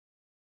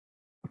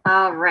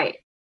All right.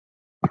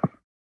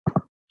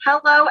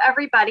 Hello,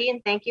 everybody,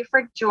 and thank you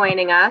for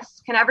joining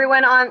us. Can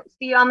everyone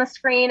see on the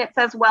screen? It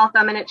says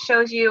welcome, and it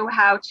shows you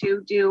how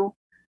to do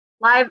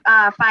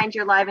find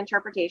your live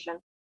interpretation.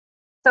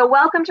 So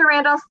welcome to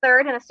Randolph's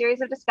third in a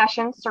series of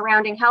discussions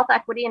surrounding health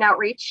equity and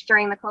outreach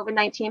during the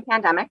COVID-19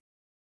 pandemic.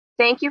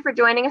 Thank you for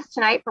joining us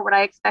tonight for what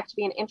I expect to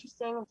be an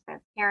interesting and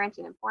transparent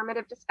and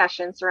informative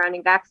discussion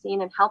surrounding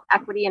vaccine and health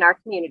equity in our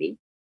community.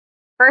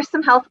 First,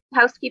 some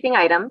housekeeping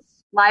items.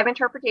 Live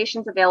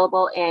interpretations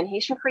available in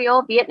Haitian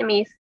Creole,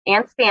 Vietnamese,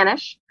 and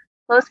Spanish.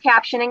 Closed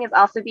captioning is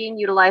also being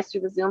utilized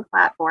through the Zoom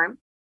platform.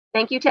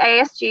 Thank you to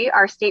ASG,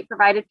 our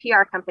state-provided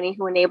PR company,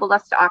 who enabled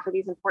us to offer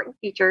these important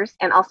features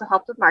and also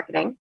helped with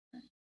marketing.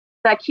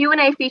 The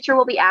Q&A feature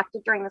will be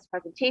active during this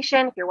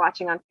presentation. If you're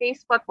watching on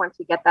Facebook, once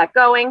we get that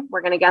going,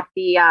 we're going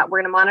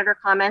to monitor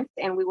comments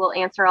and we will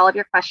answer all of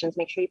your questions.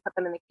 Make sure you put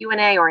them in the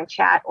Q&A or in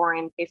chat or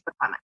in Facebook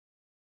comments.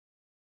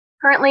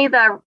 Currently,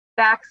 the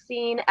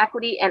Vaccine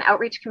Equity and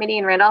Outreach Committee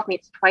in Randolph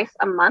meets twice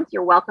a month.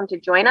 You're welcome to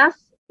join us.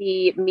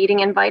 The meeting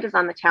invite is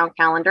on the town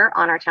calendar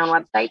on our town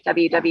website,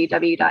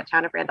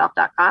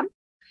 www.townofrandolph.com.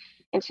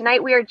 And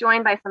tonight we are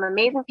joined by some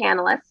amazing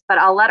panelists, but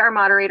I'll let our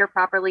moderator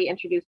properly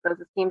introduce those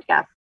esteemed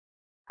guests.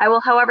 I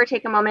will, however,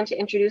 take a moment to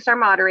introduce our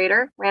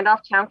moderator,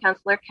 Randolph Town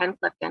Councilor Ken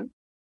Clifton.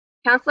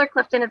 Councilor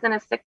Clifton is in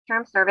his 6th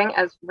term serving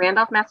as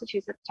Randolph,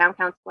 Massachusetts Town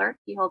Councilor.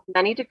 He holds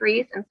many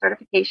degrees and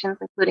certifications,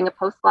 including a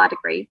post-law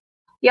degree.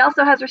 He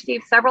also has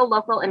received several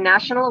local and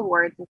national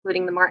awards,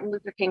 including the Martin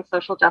Luther King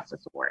Social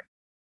Justice Award.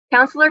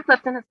 Councilor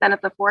Clifton has been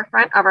at the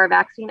forefront of our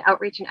vaccine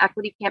outreach and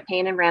equity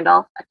campaign in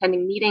Randolph,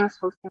 attending meetings,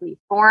 hosting these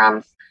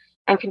forums,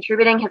 and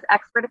contributing his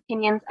expert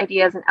opinions,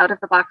 ideas, and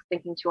out-of-the-box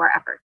thinking to our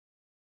efforts.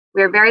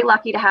 We are very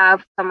lucky to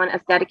have someone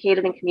as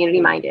dedicated and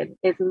community-minded.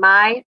 It is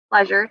my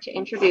pleasure to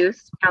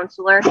introduce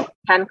Councilor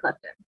Ken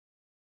Clifton.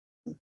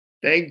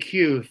 Thank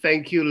you,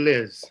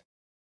 Liz.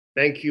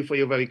 Thank you for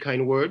your very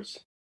kind words.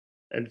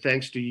 And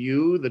thanks to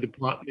you, the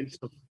departments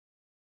of...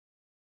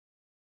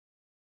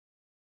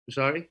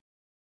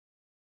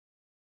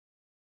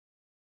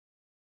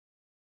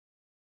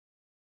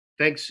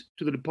 Thanks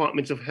to the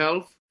departments of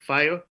health,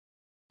 fire,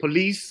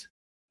 police,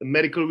 the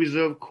Medical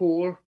Reserve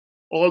Corps,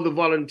 all the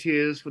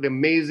volunteers for the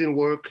amazing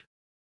work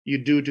you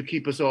do to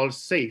keep us all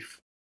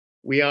safe.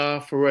 We are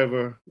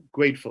forever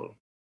grateful.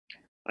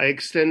 I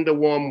extend a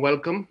warm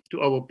welcome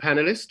to our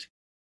panelists,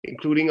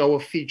 including our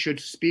featured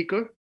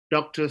speaker,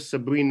 Dr.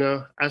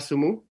 Sabrina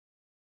Asumu,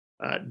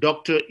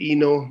 Dr.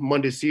 Eno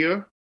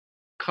Mondesir,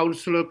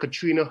 Councillor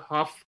Katrina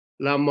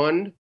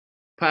Hoff-Lamond,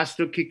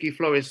 Pastor Kiki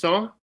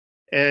Floresson,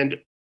 and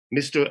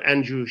Mr.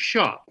 Andrew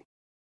Sharp.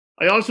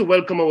 I also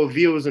welcome our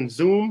viewers on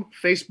Zoom,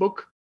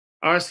 Facebook,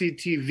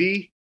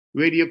 RCTV,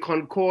 Radio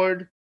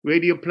Concord,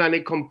 Radio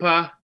Planet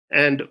Compas,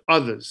 and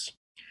others.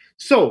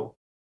 So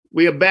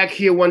we are back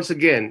here once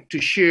again to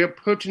share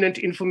pertinent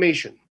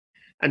information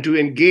and to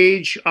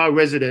engage our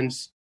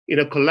residents in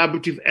a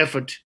collaborative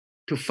effort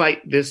to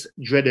fight this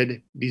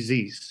dreaded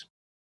disease.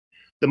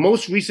 The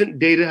most recent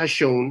data has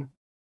shown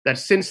that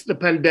since the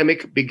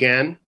pandemic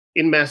began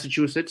in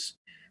Massachusetts,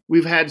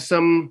 we've had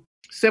some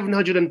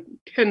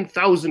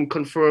 710,000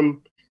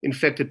 confirmed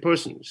infected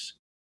persons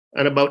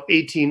and about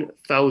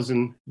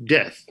 18,000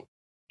 deaths.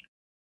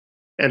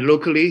 And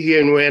locally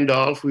here in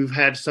Randolph, we've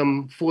had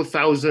some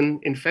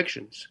 4,000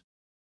 infections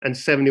and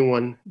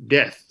 71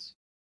 deaths.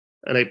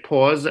 And I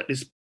pause at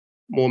this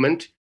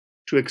moment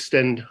to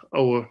extend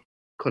our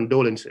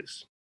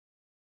condolences.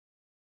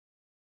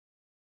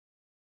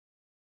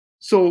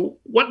 So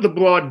what the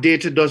broad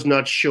data does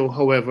not show,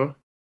 however,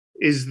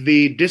 is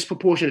the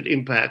disproportionate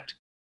impact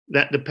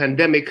that the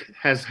pandemic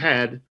has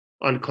had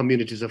on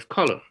communities of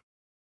color.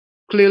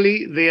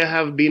 Clearly, there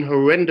have been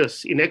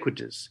horrendous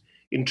inequities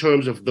in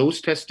terms of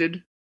those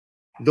tested,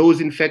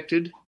 those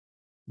infected,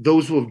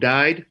 those who have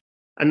died,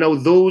 and now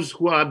those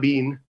who are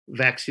being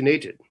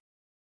vaccinated.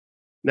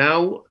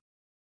 Now,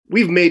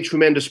 we've made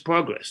tremendous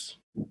progress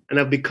and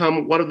have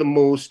become one of the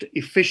most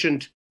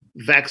efficient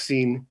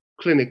vaccine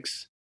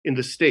clinics in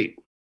the state.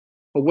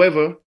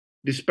 However,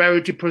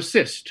 disparity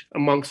persists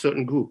among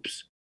certain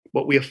groups,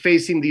 but we are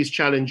facing these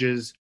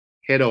challenges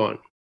head on.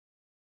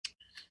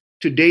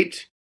 To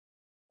date,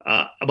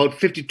 about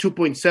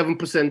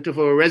 52.7% of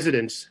our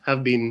residents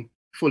have been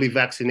fully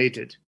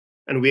vaccinated,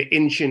 and we're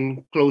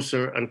inching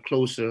closer and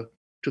closer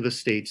to the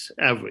state's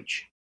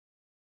average.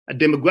 A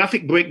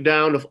demographic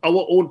breakdown of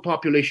our own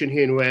population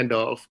here in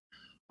Randolph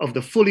of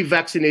the fully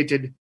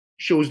vaccinated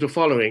shows the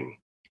following: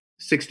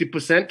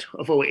 60%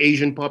 of our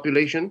Asian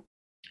population,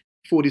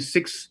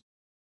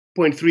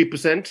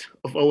 46.3%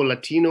 of our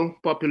Latino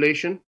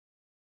population,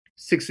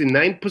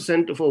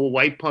 69% of our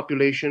white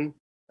population,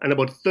 and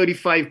about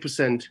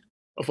 35%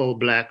 of our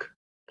Black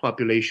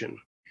population.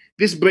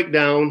 This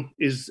breakdown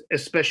is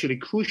especially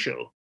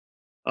crucial,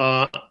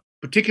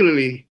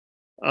 particularly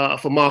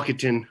for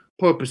marketing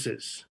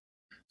purposes.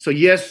 So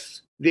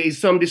yes, there is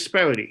some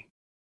disparity,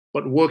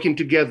 but working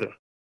together,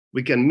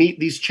 we can meet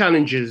these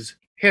challenges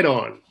head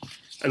on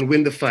and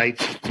win the fight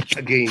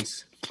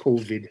against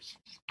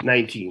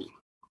COVID-19.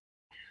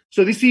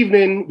 So this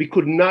evening, we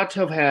could not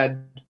have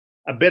had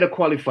a better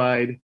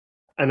qualified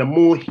and a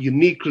more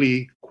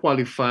uniquely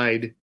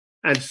qualified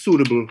and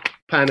suitable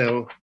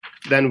panel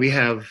than we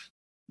have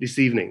this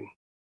evening.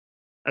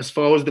 As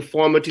far as the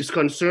format is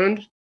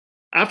concerned,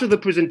 after the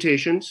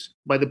presentations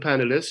by the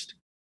panelists,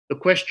 the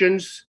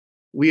questions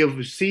we have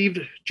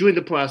received during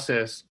the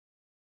process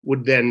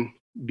would then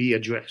be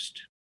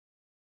addressed.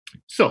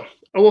 So,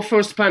 our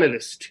first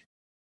panelist,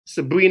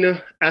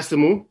 Sabrina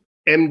Asamu,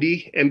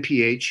 MD,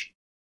 MPH,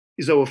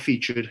 is our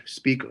featured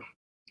speaker.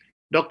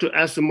 Dr.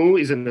 Asamu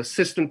is an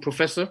assistant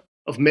professor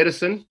of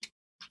medicine.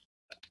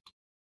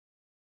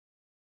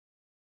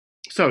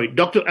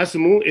 Dr.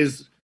 Asamu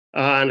is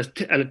an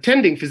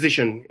attending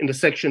physician in the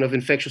section of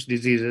infectious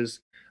diseases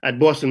at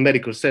Boston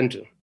Medical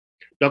Center.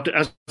 Dr.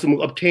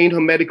 Asamu obtained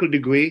her medical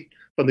degree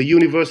from the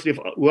University of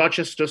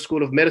Rochester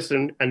School of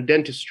Medicine and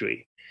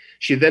Dentistry.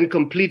 She then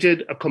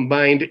completed a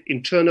combined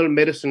internal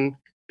medicine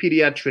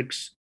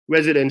pediatrics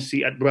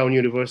residency at Brown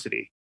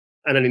University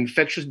and an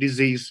infectious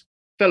disease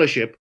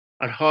fellowship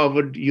at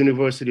Harvard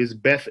University's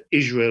Beth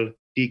Israel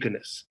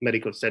Deaconess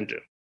Medical Center.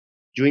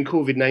 During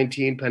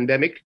COVID-19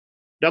 pandemic,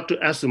 Dr.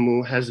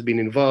 Asamu has been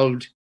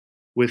involved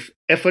with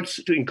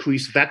efforts to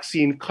increase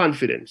vaccine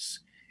confidence,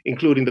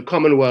 including the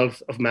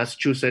Commonwealth of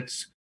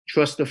Massachusetts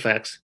Trust the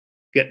Facts,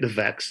 Get the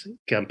Vax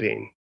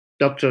campaign.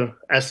 Dr.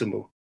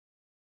 Asamu.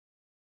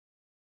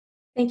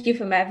 Thank you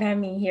for having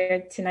me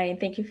here tonight, and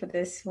thank you for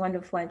this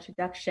wonderful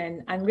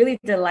introduction. I'm really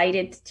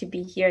delighted to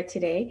be here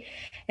today.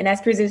 And as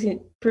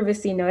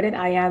previously noted,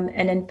 I am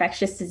an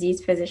infectious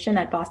disease physician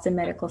at Boston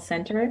Medical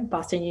Center,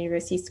 Boston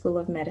University School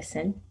of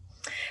Medicine.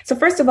 So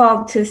first of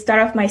all, to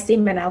start off my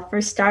statement, I'll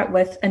first start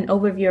with an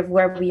overview of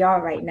where we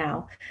are right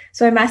now.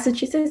 So in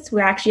Massachusetts, we're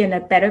actually in a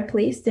better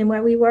place than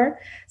where we were.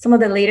 Some of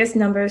the latest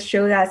numbers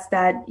showed us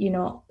that,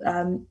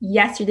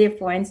 yesterday,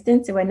 for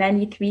instance, there were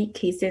 93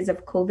 cases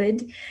of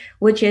COVID,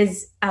 which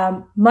is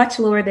much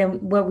lower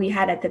than what we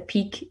had at the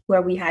peak,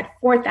 where we had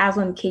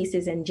 4,000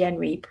 cases in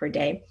January per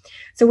day.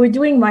 So we're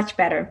doing much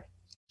better.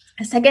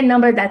 A second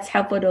number that's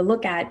helpful to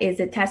look at is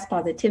the test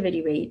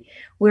positivity rate.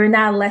 We're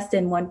now less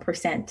than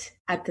 1%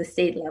 at the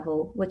state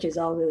level, which is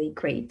all really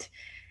great.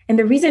 And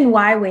the reason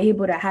why we're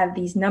able to have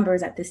these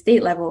numbers at the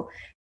state level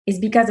is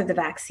because of the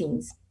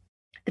vaccines.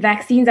 The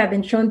vaccines have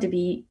been shown to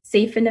be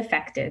safe and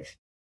effective.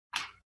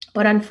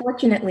 But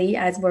unfortunately,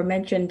 as were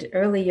mentioned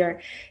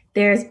earlier,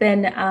 there's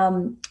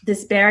been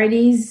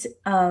disparities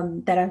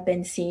that have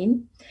been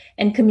seen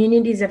in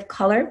communities of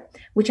color,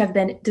 which have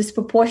been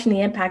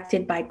disproportionately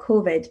impacted by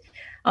COVID,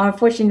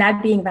 unfortunately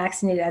not being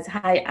vaccinated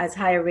as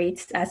higher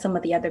rates as some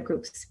of the other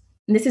groups.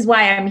 And this is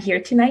why I'm here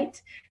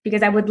tonight,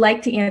 because I would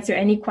like to answer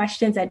any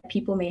questions that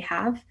people may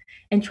have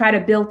and try to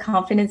build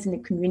confidence in the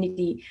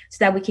community so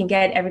that we can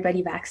get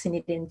everybody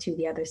vaccinated into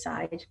the other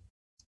side,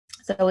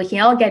 so we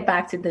can all get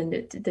back to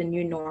the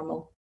new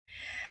normal.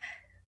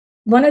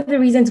 One of the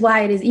reasons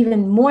why it is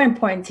even more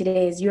important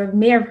today is you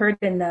may have heard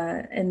on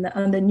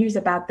the news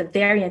about the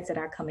variants that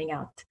are coming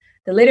out.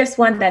 The latest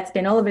one that's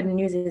been all over the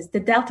news is the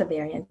Delta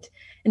variant.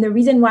 And the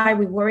reason why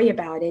we worry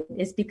about it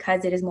is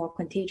because it is more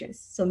contagious.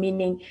 So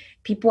meaning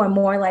people are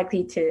more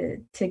likely to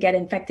get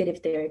infected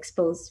if they're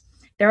exposed.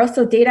 There are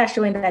also data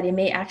showing that it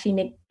may actually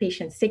make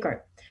patients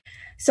sicker.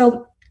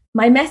 So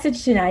my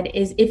message tonight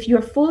is if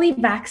you're fully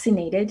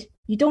vaccinated,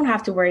 you don't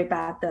have to worry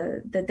about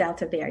the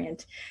Delta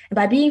variant. And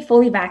by being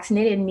fully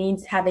vaccinated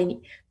means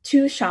having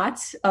 2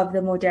 shots of the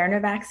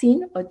Moderna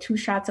vaccine or 2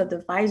 shots of the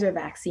Pfizer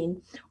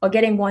vaccine or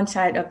getting 1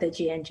 shot of the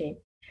J&J.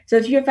 So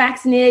if you're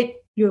vaccinated,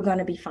 you're going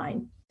to be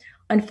fine.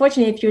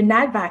 Unfortunately, if you're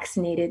not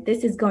vaccinated,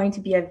 this is going to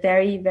be a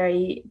very,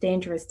 very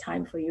dangerous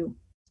time for you.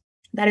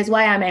 That is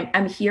why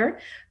I'm here,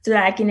 so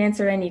that I can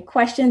answer any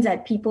questions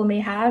that people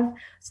may have,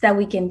 so that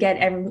we can get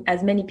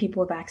as many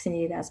people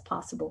vaccinated as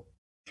possible.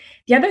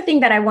 The other thing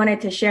that I wanted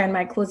to share in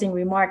my closing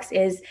remarks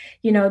is,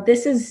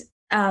 this is,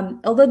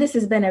 although this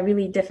has been a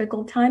really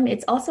difficult time,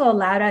 it's also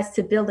allowed us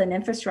to build an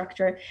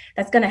infrastructure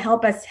that's going to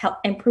help us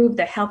improve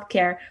the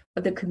healthcare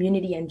of the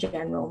community in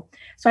general.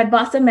 So at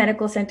Boston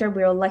Medical Center,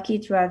 we were lucky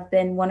to have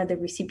been one of the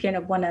recipients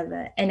of one of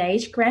the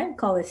NIH grant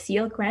called a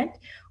SEAL grant,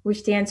 which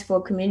stands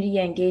for Community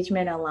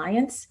Engagement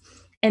Alliance.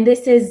 And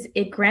this is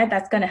a grant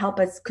that's going to help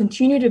us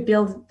continue to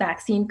build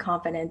vaccine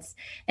confidence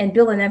and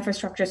build an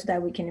infrastructure so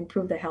that we can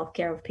improve the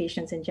healthcare of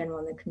patients in general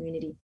in the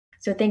community.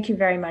 So thank you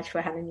very much for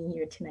having me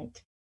here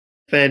tonight.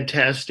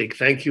 Fantastic.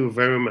 Thank you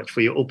very much for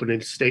your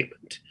opening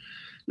statement.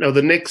 Now,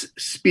 the next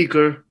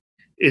speaker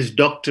is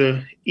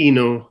Dr.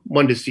 Eno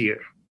Mondesir.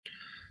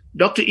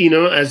 Dr.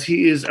 Eno, as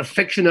he is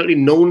affectionately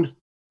known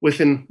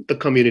within the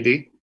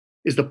community,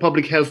 is the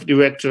public health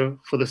director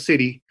for the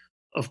city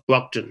of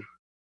Brockton.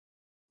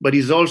 But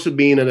he's also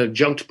been an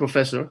adjunct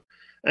professor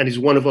and is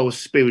one of our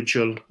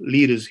spiritual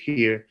leaders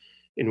here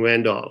in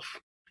Randolph.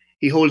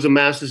 He holds a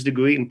master's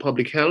degree in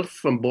public health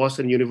from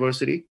Boston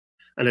University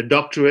and a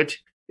doctorate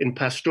in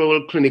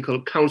pastoral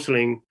clinical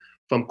counseling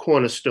from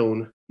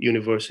Cornerstone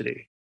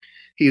University.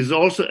 He has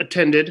also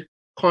attended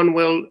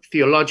Cornwall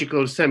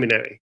Theological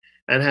Seminary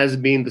and has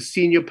been the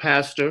senior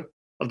pastor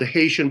of the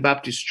Haitian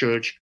Baptist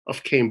Church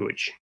of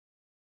Cambridge.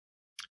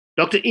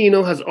 Dr.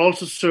 Eno has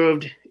also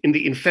served in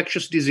the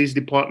infectious disease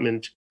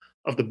department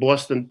of the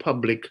Boston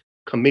Public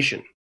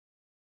Commission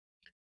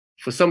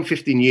for some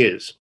 15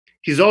 years.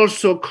 He's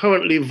also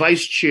currently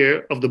vice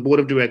chair of the board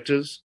of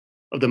directors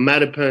of the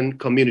Mattapan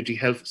Community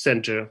Health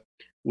Center,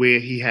 where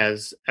he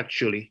has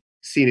actually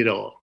seen it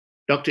all.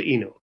 Dr.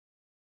 Eno.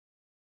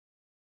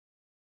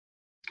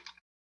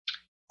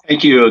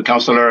 Thank you,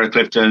 Councillor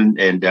Clifton,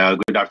 and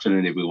good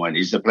afternoon, everyone.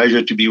 It's a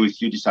pleasure to be with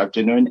you this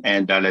afternoon,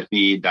 and let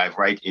me dive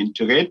right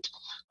into it.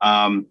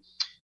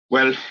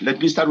 Well, let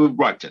me start with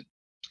Brockton.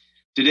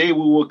 Today, we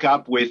woke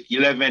up with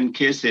 11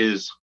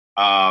 cases,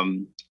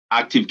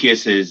 active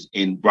cases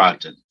in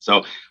Brockton.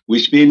 So,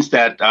 which means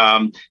that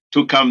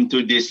to come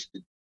to this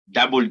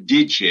double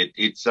digit,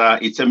 it's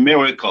a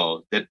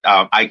miracle that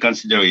I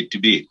consider it to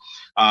be.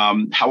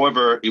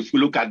 However, if we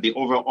look at the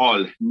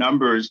overall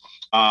numbers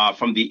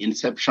from the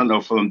inception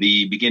or from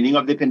the beginning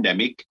of the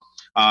pandemic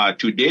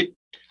to date,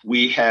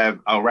 we have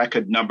a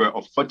record number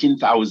of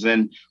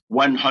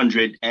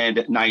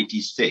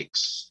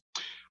 14,196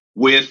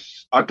 with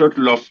a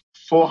total of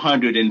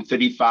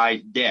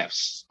 435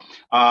 deaths.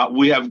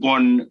 We have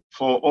gone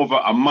for over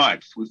a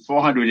month with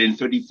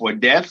 434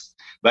 deaths,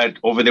 but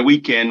over the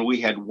weekend, we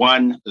had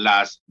one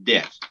last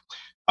death.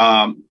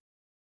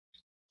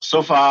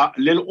 So far,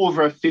 a little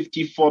over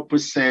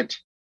 54%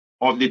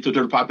 of the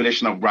total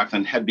population of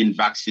Brockton have been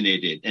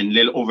vaccinated, and a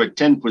little over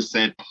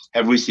 10%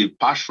 have received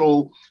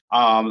partial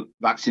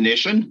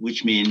vaccination,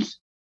 which means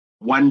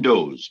one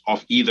dose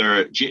of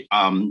either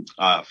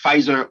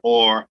Pfizer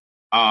or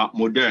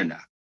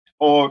Moderna.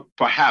 Or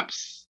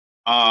perhaps,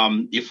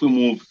 if we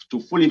move to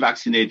fully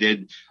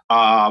vaccinated,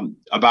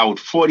 about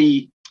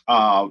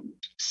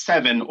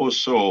 47 or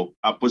so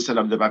percent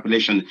of the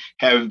population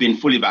have been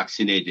fully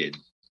vaccinated,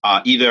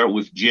 either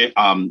with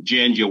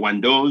J&J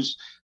one dose,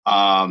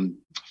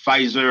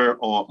 Pfizer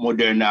or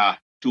Moderna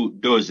 2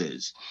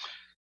 doses.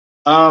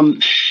 I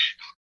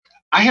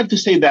have to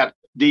say that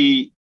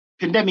the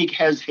pandemic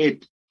has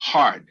hit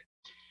hard.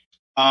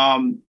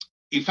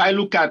 If I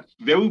look at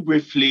very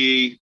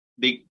briefly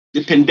the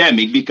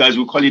pandemic, because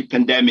we call it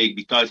pandemic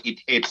because it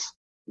hits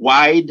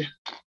wide,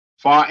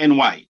 far and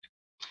wide.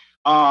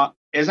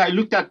 As I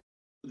looked at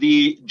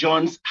the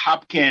Johns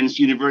Hopkins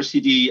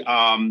University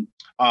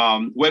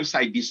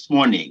website this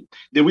morning,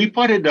 they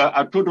reported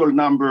a total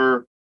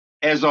number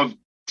as of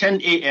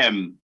 10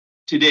 a.m.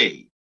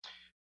 today,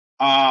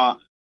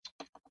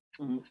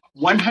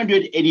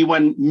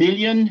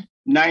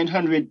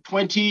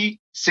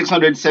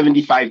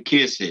 181,920,675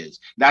 cases.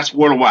 That's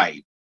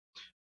worldwide.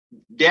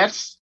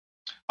 Deaths,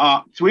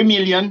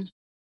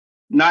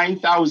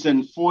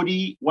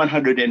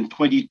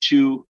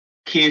 3,009,122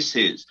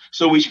 cases.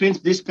 So which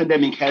means this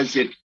pandemic has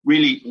it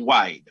really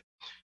wide.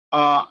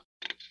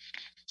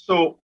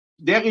 So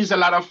there is a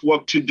lot of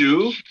work to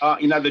do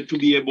in order to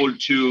be able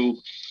to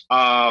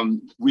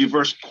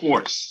reverse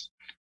course.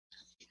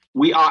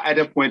 We are at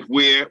a point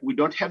where we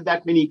don't have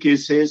that many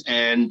cases,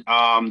 and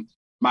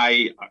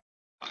my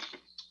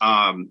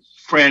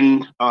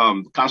friend,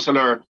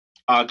 Councillor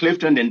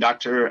Clifton and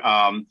Dr.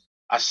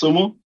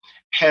 Asumu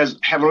have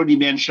already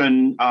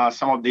mentioned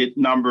some of the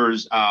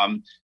numbers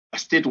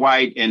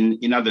statewide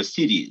and in other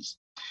cities.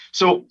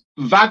 So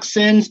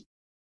vaccines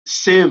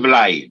save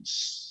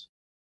lives,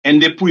 and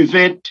they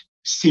prevent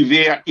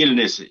severe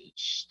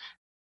illnesses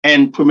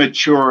and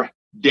premature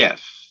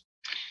death.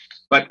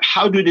 But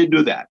how do they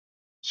do that?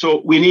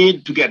 So we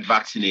need to get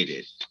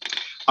vaccinated.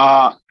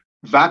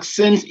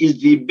 Vaccines is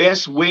the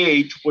best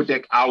way to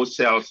protect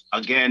ourselves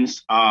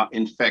against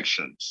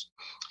infections.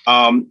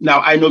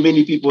 Now, I know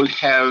many people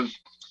have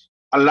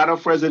a lot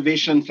of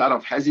reservations, a lot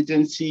of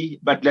hesitancy,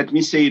 but let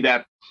me say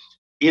that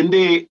in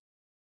the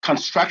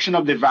construction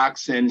of the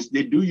vaccines,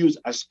 they do use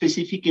a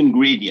specific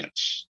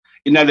ingredients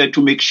in order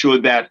to make sure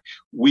that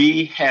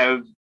we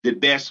have the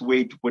best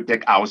way to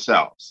protect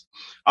ourselves.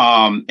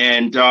 When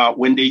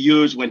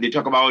they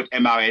talk about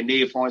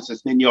mRNA, for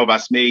instance, many of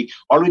us may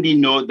already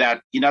know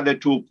that in order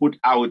to put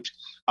out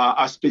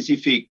a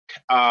specific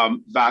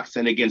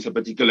vaccine against a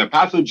particular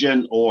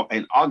pathogen or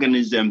an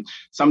organism,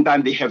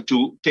 sometimes they have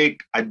to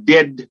take a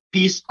dead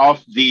piece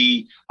of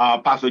the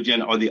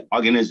pathogen or the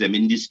organism,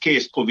 in this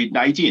case,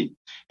 COVID-19.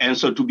 And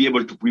so to be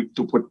able to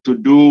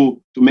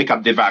make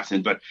up the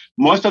vaccine. But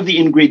most of the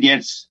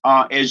ingredients,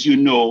 as you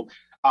know,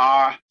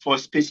 are for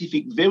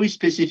very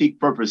specific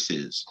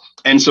purposes.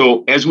 And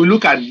so as we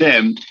look at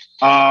them,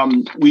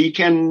 we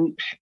can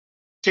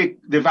take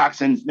the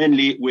vaccines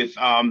mainly with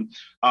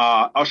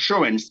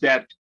assurance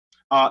that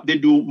they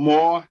do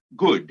more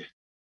good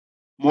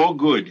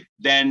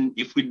than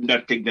if we did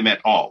not take them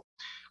at all.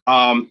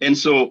 And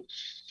so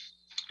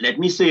let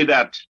me say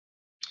that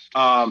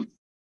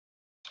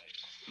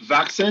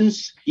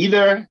vaccines,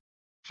 either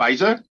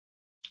Pfizer,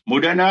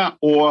 Moderna,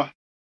 or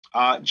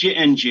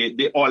J&J,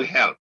 they all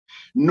help.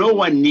 No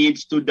one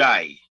needs to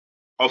die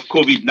of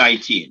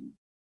COVID-19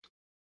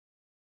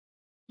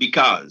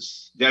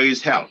 because there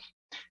is help.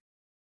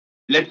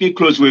 Let me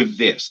close with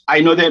this.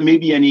 I know there may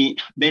be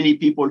many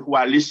people who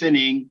are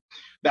listening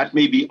that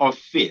may be of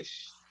faith.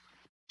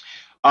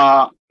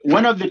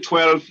 one of the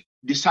 12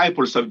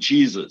 disciples of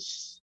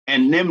Jesus,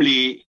 and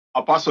namely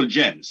Apostle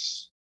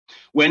James,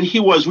 when he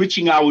was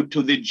reaching out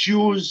to the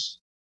Jews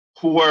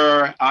who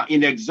were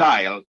in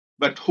exile,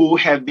 but who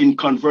have been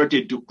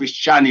converted to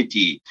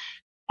Christianity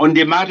on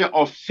the matter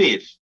of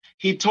faith,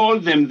 he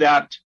told them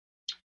that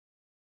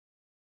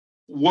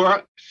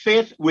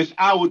faith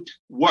without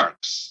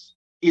works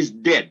is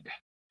dead.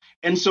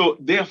 And so,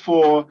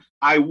 therefore,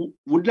 I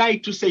would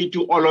like to say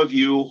to all of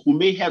you who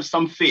may have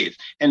some faith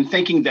and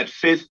thinking that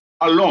faith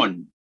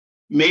alone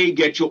may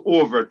get you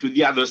over to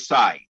the other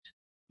side.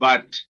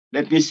 But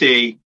let me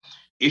say,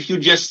 if you're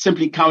just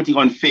simply counting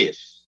on faith,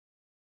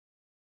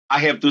 I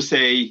have to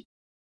say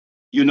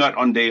you're not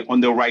on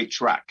the right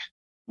track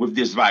with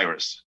this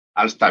virus.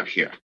 I'll stop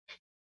here.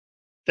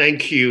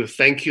 Thank you.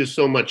 Thank you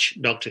so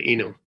much, Dr.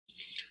 Eno.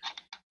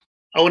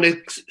 Our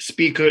next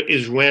speaker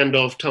is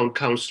Randolph Town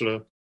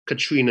Councilor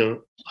Katrina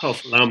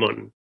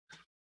Huff-Lamon,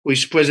 who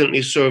is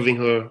presently serving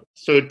her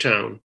third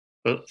term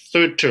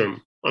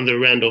on the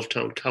Randolph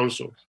Town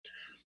Council.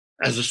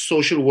 As a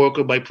social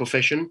worker by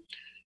profession,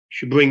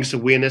 she brings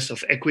awareness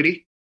of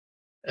equity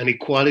and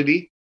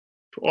equality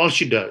to all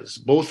she does,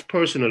 both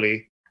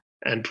personally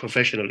and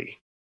professionally.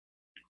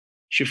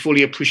 She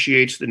fully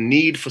appreciates the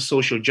need for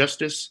social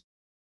justice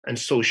and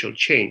social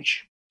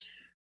change.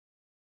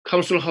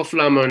 Councilor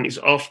Huff-Lamon is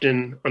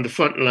often on the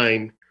front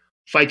line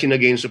fighting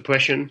against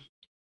oppression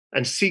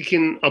and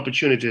seeking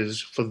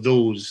opportunities for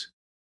those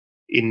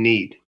in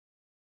need.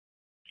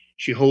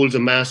 She holds a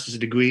master's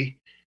degree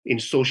in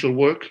social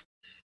work,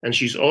 and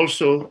she's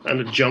also an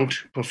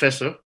adjunct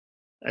professor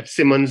at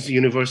Simmons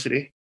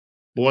University,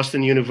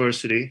 Boston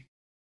University,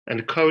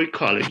 and Curry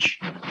College,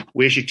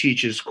 where she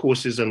teaches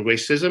courses on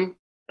racism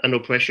and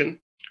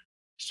oppression,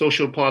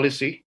 social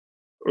policy,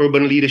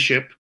 urban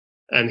leadership,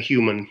 and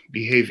human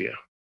behavior.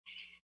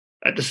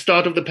 At the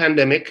start of the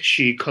pandemic,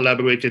 she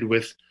collaborated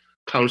with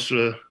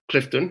Councillor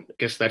Clifton, I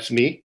guess that's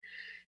me,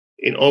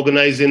 in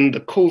organizing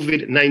the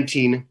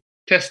COVID-19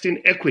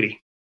 Testing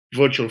Equity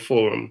virtual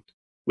forum,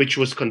 which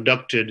was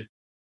conducted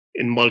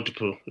in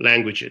multiple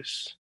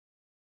languages.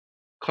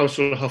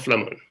 Councillor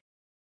Huff-Lamon.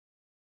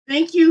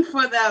 Thank you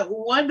for that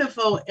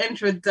wonderful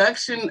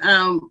introduction.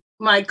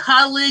 My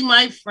colleague,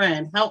 my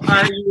friend, how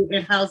are you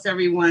and how's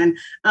everyone?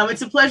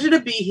 It's a pleasure to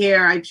be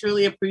here. I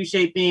truly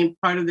appreciate being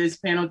part of this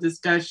panel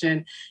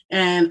discussion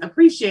and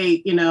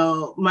appreciate,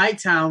 my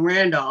town,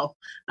 Randolph,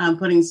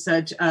 putting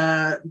such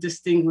a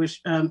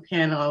distinguished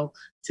panel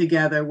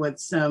together with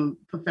some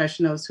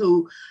professionals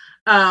who,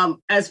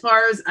 as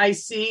far as I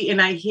see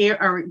and I hear,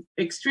 are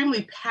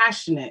extremely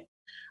passionate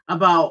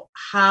about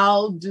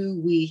how do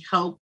we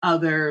help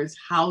others,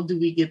 how do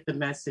we get the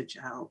message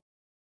out.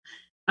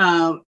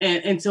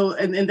 And so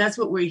that's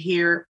what we're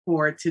here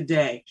for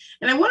today.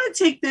 And I want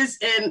to take this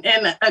in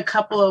a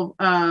couple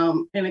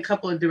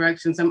of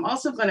directions. I'm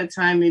also going to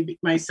time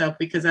myself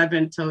because I've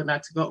been told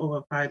not to go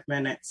over 5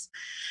 minutes.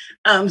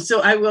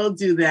 So I will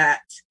do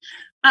that.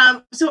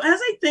 So as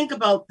I think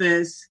about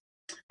this,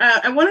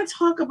 I want to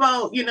talk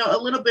about, a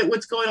little bit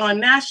what's going on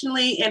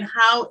nationally and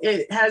how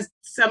it has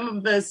some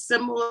of the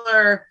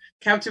similar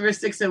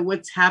characteristics of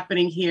what's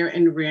happening here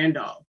in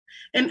Randolph.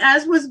 And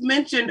as was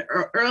mentioned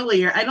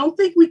earlier, I don't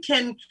think we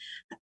can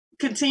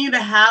continue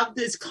to have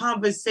this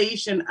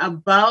conversation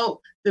about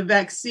the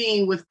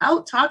vaccine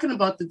without talking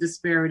about the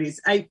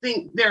disparities. I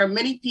think there are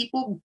many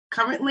people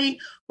currently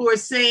who are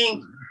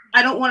saying,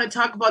 I don't want to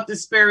talk about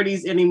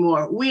disparities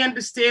anymore. We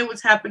understand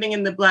what's happening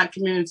in the Black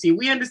community.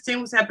 We understand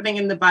what's happening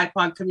in the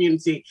BIPOC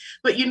community.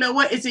 But you know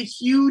what? It's a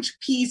huge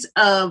piece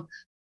of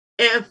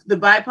if the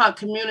BIPOC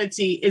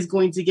community is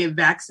going to get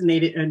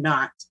vaccinated or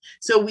not.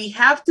 So we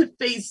have to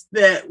face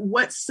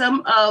what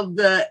some of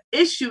the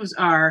issues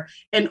are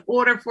in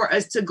order for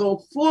us to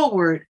go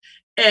forward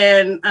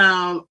and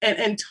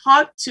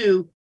talk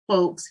to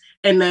folks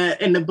in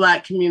the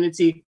Black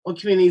community or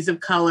communities of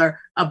color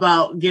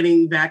about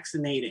getting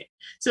vaccinated.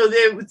 So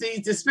there was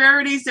these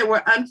disparities that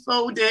were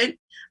unfolded.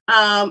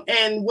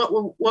 And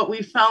what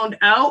we found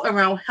out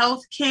around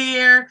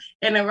healthcare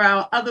and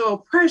around other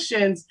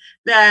oppressions,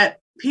 that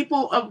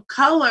people of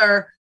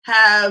color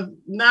have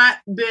not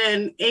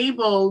been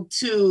able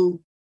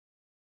to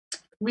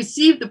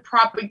receive the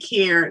proper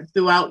care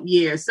throughout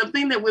years,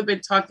 something that we've been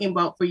talking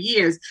about for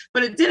years,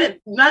 but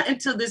not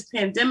until this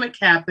pandemic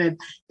happened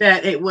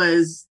that it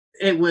was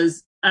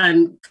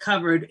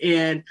uncovered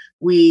and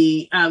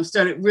we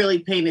started really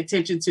paying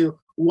attention to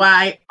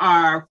why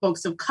are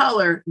folks of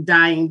color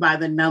dying by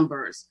the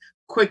numbers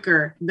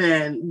quicker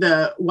than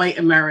the white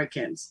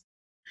Americans.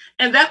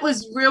 And that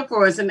was real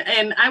for us. And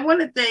I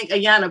want to thank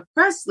Ayanna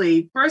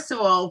Presley, first of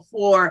all,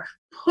 for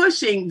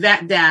pushing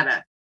that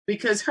data,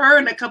 because her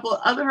and a couple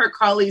of her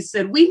colleagues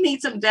said, we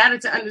need some data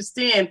to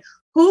understand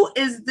who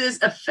is this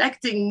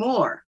affecting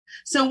more.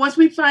 So once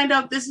we find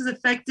out this is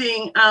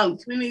affecting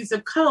communities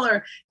of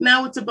color,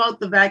 now it's about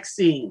the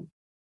vaccine.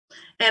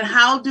 And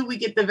how do we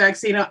get the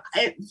vaccine?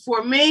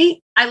 For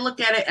me, I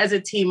look at it as a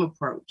team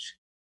approach,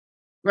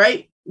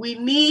 right? We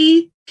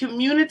need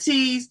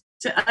communities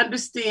to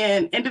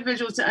understand,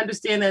 individuals to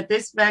understand that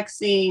this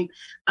vaccine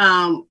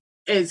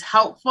is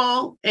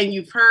helpful, and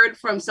you've heard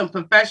from some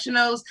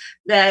professionals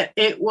that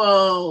it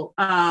will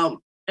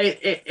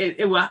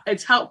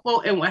it's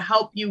helpful and will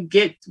help you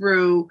get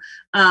through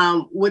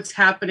what's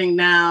happening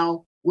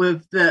now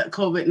with the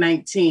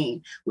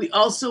COVID-19. We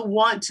also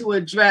want to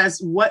address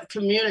what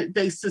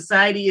the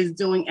society is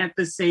doing at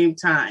the same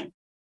time.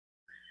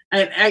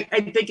 And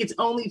I think it's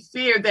only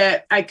fair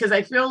that because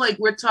I feel like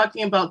we're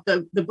talking about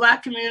the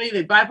Black community,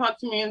 the BIPOC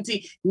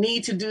community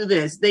need to do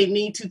this. They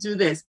need to do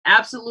this.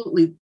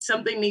 Absolutely.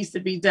 Something needs to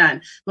be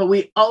done. But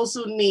we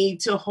also need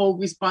to hold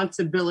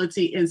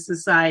responsibility in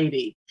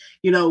society.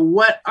 You know,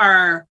 what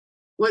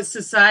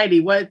society,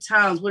 what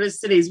towns, what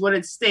cities,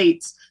 what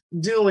states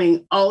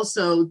doing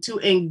also to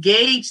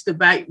engage the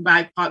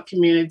BIPOC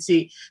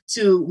community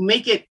to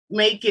make it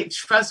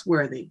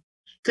trustworthy.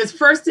 Because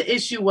first the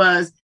issue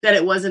was that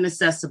it wasn't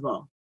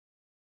accessible,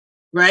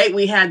 right?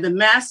 We had the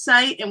mass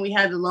site and we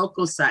had the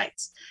local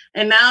sites.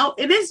 And now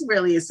it is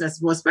really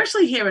accessible,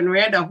 especially here in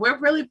Randolph. We're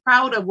really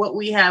proud of what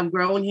we have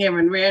grown here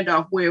in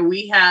Randolph, where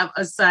we have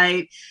a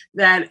site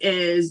that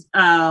is,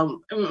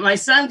 my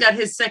son got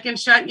his second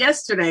shot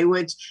yesterday,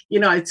 which, you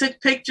know, I took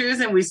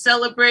pictures and we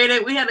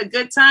celebrated. We had a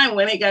good time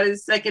when he got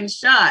his second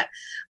shot.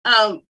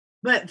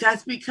 But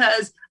that's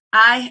because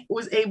I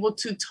was able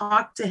to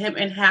talk to him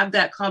and have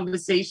that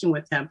conversation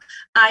with him.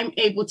 I'm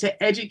able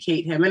to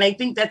educate him. And I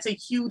think that's a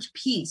huge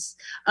piece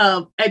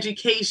of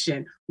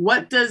education.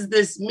 What does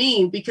this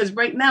mean? Because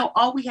right now,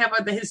 all we have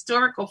are the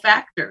historical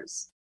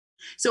factors.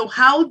 So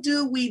how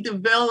do we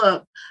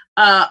develop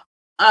a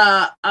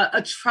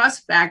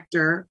trust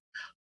factor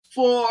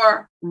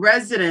for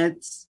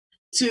residents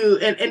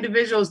and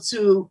individuals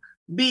to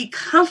be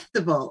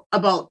comfortable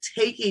about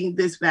taking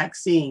this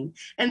vaccine?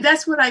 And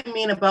that's what I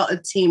mean about a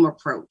team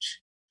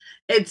approach.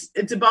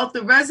 It's about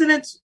the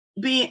residents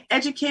being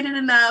educated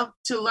enough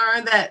to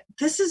learn that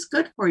this is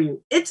good for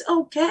you. It's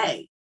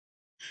okay.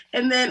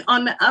 And then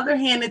on the other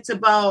hand, it's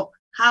about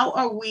how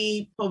are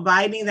we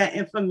providing that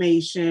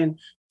information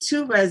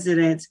to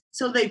residents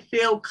so they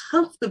feel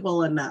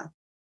comfortable enough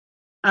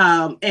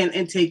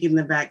in taking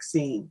the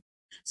vaccine.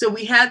 So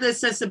we have the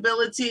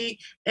accessibility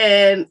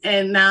and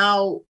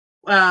now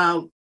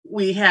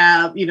we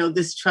have, you know,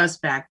 this trust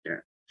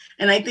factor.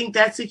 And I think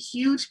that's a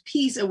huge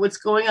piece of what's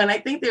going on. I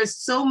think there's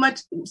so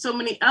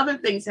many other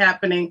things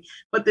happening,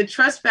 but the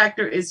trust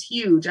factor is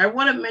huge. I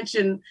want to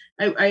mention,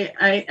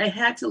 I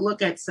had to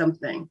look at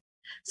something.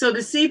 So the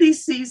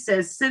CDC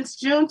says since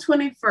June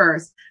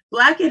 21st,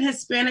 Black and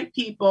Hispanic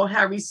people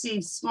have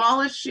received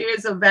smaller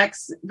shares of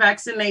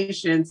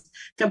vaccinations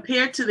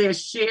compared to their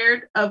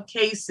share of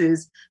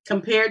cases,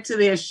 compared to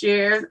their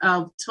share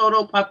of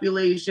total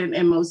population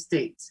in most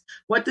states.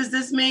 What does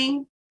this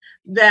mean?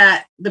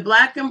 That the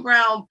Black and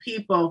brown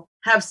people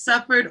have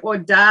suffered or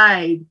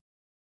died.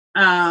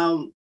 There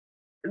are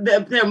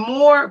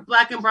more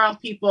Black and brown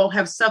people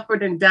have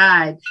suffered and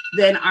died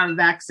than are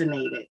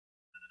vaccinated.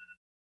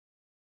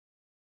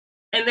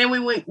 And then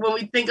when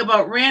we think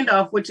about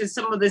Randolph, which is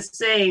some of the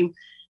same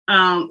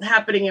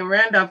happening in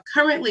Randolph,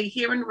 currently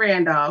here in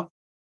Randolph,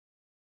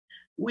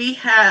 there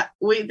are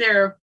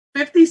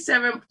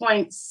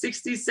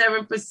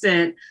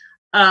 57.67%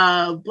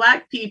 of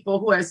Black people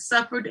who have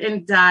suffered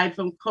and died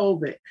from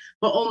COVID,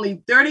 but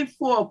only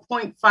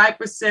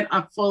 34.5%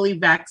 are fully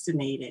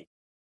vaccinated.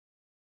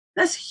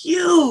 That's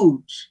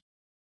huge.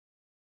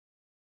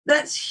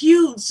 That's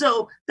huge.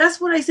 So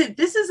that's what I said.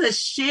 This is a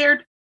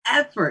shared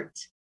effort.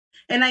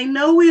 And I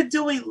know we're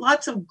doing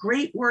lots of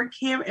great work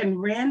here in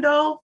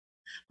Randolph,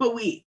 but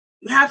we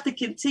have to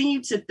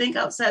continue to think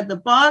outside the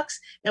box,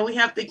 and we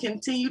have to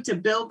continue to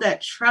build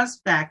that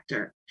trust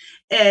factor.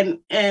 And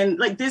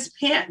like this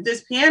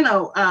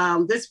panel,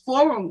 this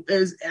forum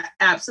is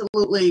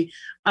absolutely,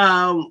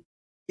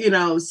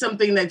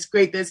 something that's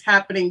great that's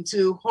happening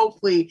to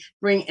hopefully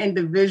bring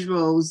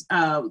individuals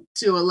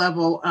to a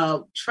level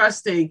of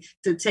trusting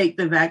to take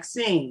the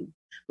vaccine.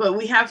 But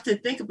we have to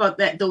think about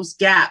those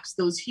gaps,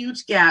 those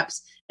huge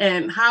gaps,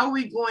 and how are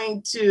we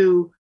going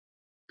to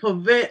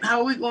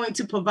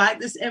provide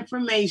this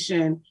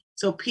information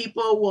so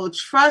people will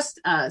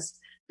trust us?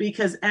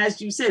 Because as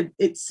you said,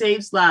 it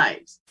saves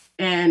lives.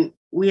 And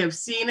we have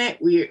seen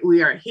it,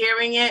 we are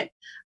hearing it.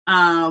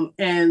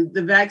 And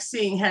the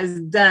vaccine has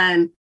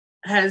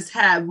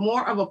had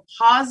more of a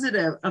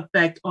positive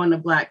effect on the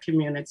Black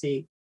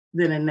community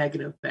than a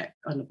negative effect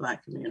on the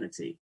Black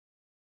community.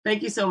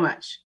 Thank you so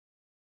much.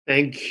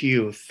 Thank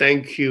you.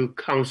 Thank you,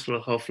 Councillor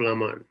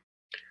Hofflaman.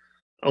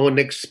 Our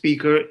next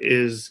speaker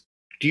is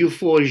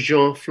Dufour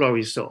Jean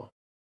Florissant,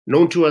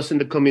 known to us in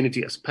the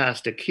community as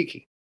Pastor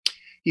Kiki.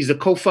 He's a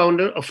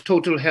co-founder of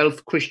Total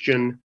Health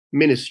Christian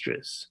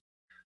Ministries.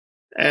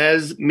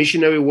 As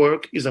missionary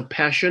work is a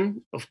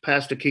passion of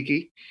Pastor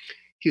Kiki,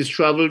 he's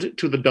traveled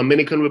to the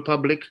Dominican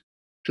Republic,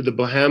 to the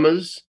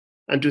Bahamas,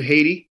 and to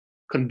Haiti,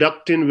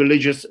 conducting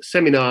religious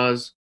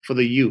seminars for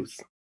the youth.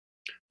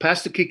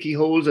 Pastor Kiki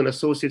holds an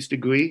associate's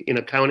degree in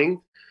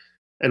accounting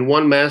and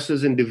one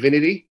master's in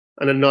divinity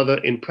and another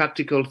in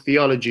practical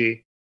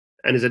theology,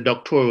 and is a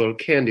doctoral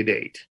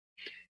candidate.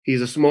 He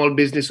is a small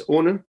business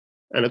owner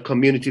and a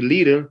community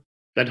leader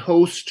that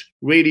host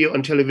radio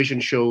and television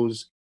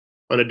shows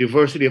on a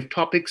diversity of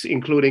topics,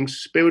 including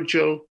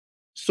spiritual,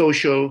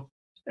 social,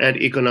 and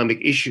economic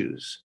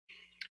issues.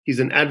 He's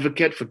an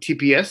advocate for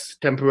TPS,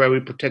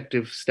 Temporary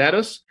Protective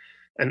Status,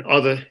 and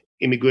other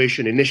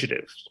immigration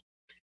initiatives.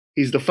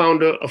 He's the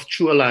founder of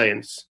True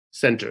Alliance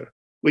Center,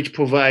 which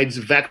provides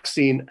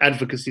vaccine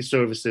advocacy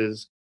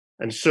services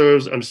and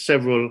serves on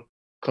several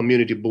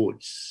community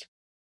boards.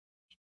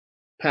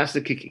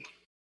 Pastor Kiki.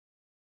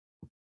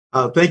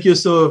 Thank you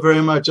so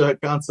very much,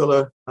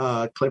 Councillor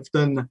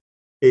Clifton.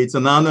 It's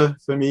an honor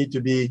for me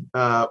to be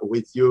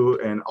with you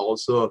and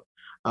also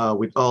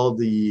with all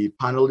the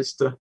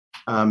panelists.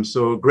 I'm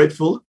so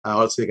grateful. I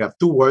also have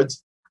two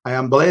words. I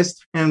am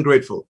blessed and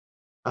grateful.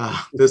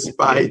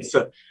 Despite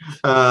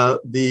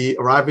the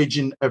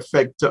ravaging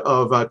effect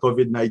of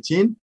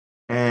COVID-19,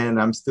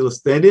 and I'm still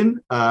standing.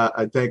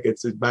 I think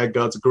it's by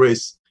God's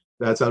grace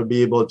that I'll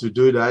be able to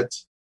do that.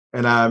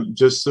 And I'm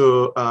just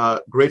so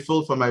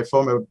grateful for my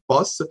former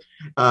boss,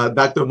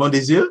 Dr.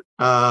 Mondesir,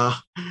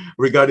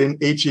 regarding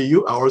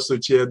HAU. I also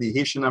chair the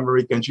Haitian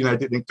Americans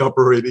United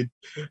Incorporated,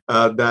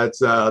 that's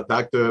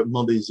Dr.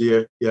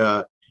 Mondesir,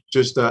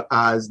 just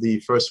as the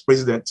first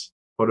president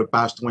for the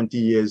past 20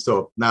 years.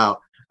 So now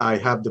I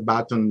have the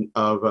baton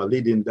of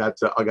leading that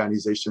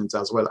organization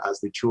as well as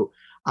the True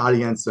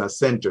Alliance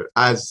Center.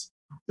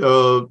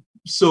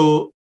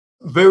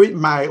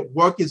 My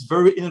work is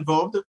very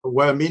involved,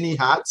 wear many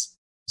hats.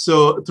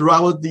 So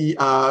throughout the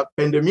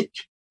pandemic,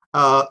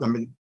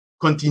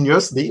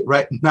 continuously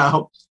right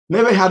now,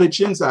 never had a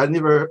chance. I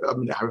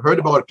heard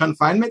about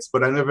confinements,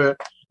 but I never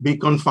been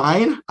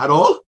confined at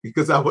all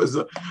because I was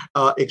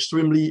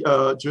extremely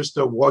just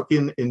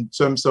working in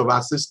terms of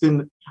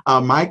assisting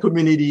my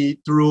community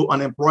through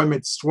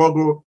unemployment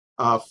struggle,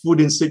 food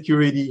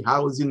insecurity,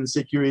 housing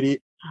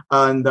insecurity,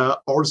 and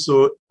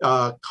also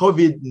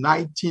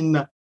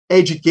COVID-19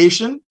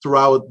 education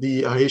throughout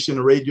the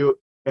Haitian radio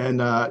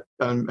and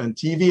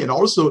TV, and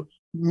also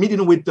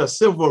meeting with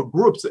several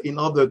groups in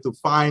order to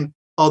find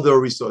other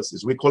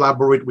resources. We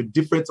collaborate with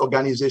different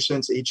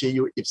organizations,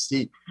 HAU,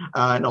 IFC,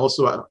 and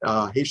also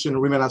Haitian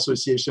Women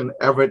Association,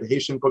 Everett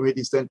Haitian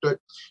Community Center.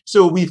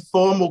 So we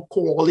form a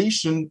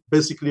coalition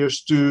basically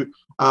to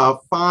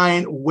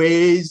find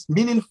ways,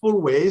 meaningful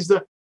ways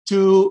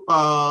to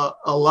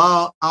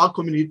allow our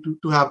community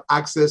to have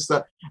access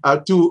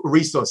to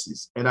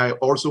resources. And I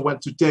also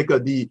want to take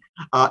the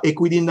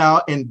Equity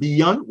Now and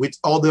Beyond with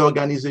other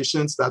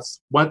organizations that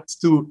want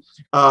to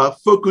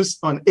focus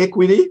on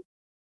equity,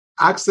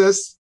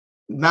 access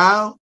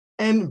now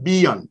and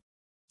beyond.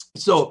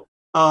 So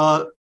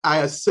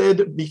I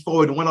said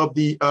before in one of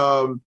the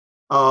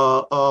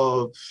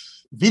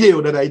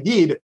video that I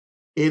did,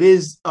 it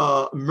is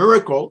a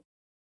miracle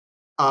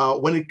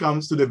when it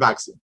comes to the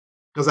vaccine,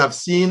 because I've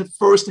seen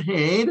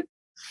firsthand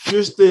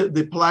just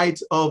the plight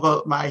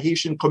of my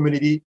Haitian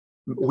community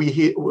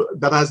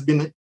that has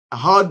been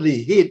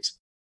hardly hit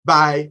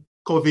by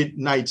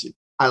COVID-19.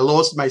 I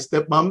lost my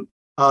stepmom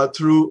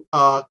through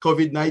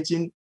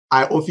COVID-19.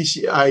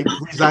 I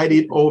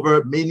presided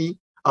over many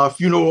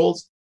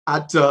funerals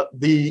at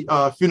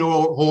the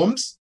funeral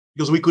homes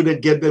because we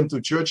couldn't get them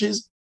to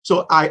churches.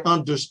 So I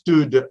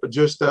understood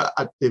just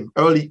at the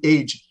early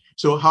age,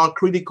 so how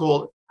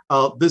critical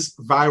this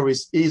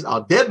virus is,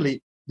 how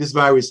deadly this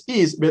virus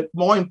is, but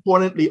more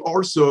importantly,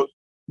 also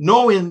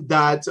knowing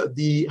that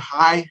the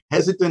high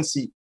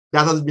hesitancy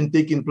that has been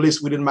taking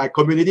place within my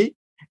community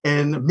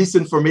and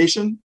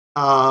misinformation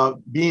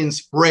being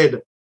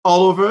spread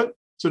all over.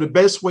 So the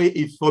best way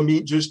is for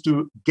me just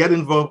to get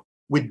involved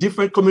with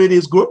different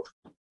communities group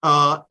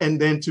and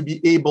then to be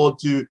able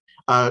to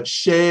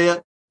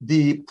share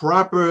the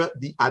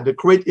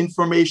adequate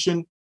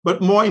information,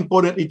 but more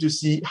importantly, to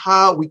see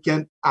how we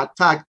can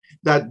attack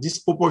that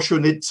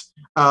disproportionate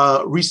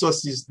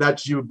resources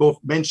that you both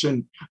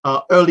mentioned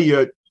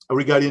earlier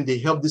regarding the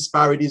health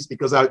disparities,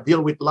 because I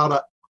deal with a lot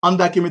of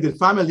undocumented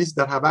families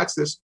that have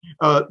access,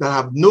 that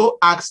have no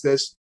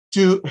access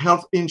to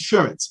health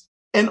insurance.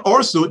 And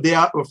also they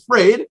are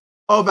afraid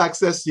of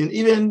accessing,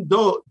 even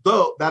though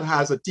that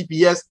has a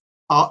TPS,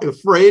 are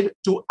afraid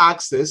to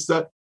access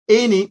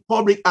any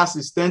public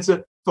assistance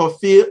for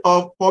fear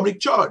of public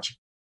charge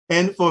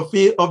and for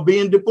fear of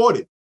being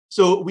deported.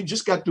 So we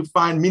just got to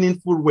find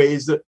meaningful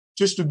ways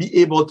just to be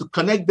able to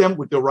connect them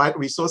with the right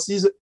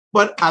resources,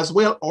 but as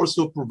well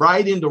also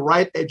providing the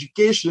right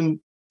education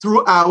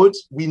throughout.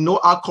 We know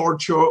our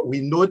culture, we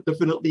know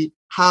definitely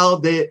how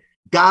they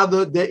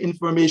gather their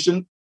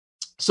information.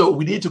 So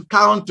we need to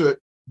counter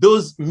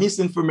those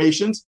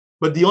misinformations,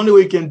 but the only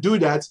way we can do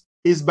that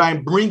is by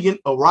bringing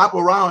a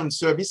wraparound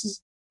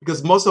services,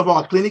 because most of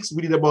our clinics,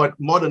 we did about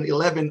more than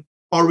 11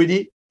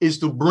 already, is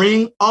to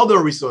bring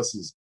other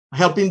resources,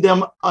 helping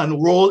them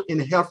enroll in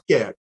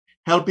healthcare,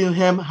 helping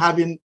them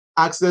having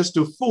access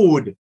to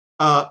food,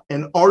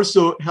 and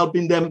also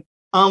helping them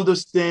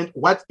understand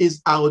what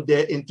is out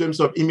there in terms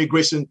of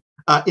immigration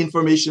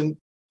information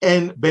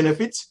and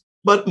benefits.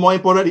 But more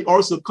importantly,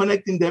 also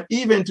connecting them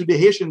even to the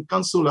Haitian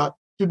consular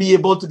to be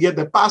able to get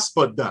the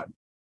passport done.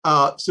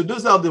 So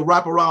those are the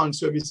wraparound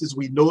services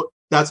we know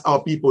that's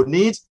our people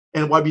need,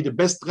 and what would be the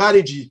best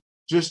strategy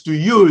just to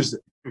use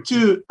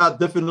to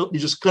definitely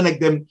just connect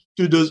them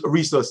to those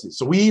resources.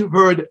 So we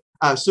heard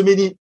so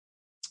many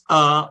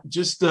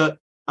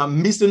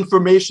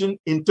misinformation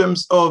in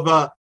terms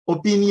of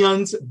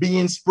opinions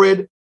being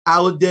spread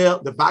out there.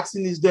 The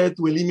vaccine is there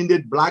to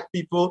eliminate Black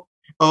people.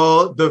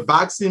 The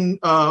vaccine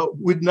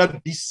would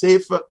not be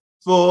safe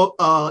for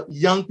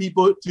young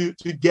people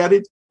to get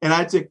it. And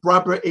I think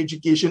proper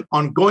education,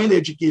 ongoing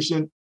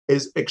education,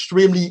 is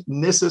extremely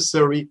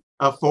necessary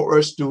for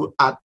us to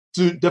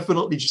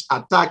definitely just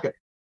attack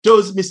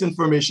those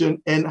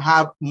misinformation and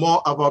have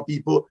more of our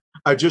people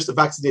just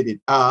vaccinated.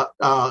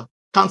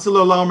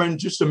 Councilor Lauman,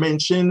 just to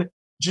mention,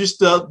 just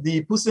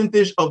the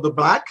percentage of the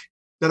Black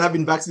that have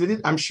been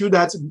vaccinated, I'm sure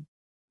that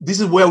this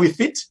is where we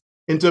fit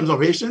in terms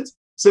of Haitians.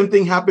 Same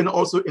thing happened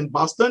also in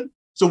Boston.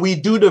 So we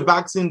do the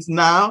vaccines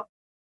now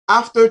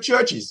after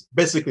churches,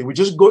 basically. We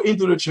just go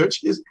into the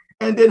churches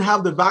and then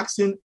have the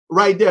vaccine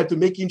right there to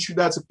making sure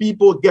that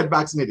people get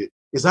vaccinated.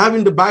 It's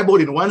having the Bible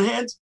in one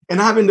hand and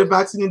having the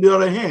vaccine in the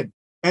other hand.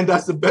 And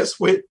that's the best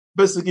way,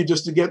 basically,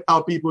 just to get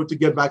our people to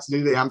get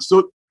vaccinated. I'm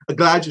so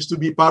glad just to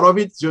be part of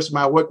it. Just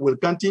my work will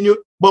continue,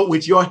 but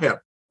with your help,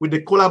 with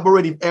the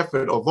collaborative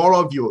effort of all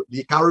of you,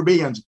 the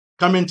Caribbeans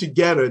coming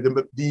together,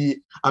 the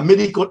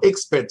medical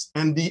experts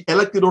and the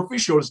elected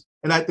officials.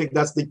 And I think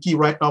that's the key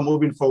right now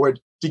moving forward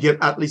to get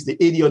at least the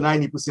 80 or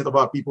 90% of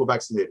our people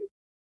vaccinated.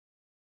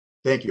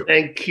 Thank you.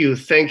 Thank you.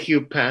 Thank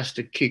you,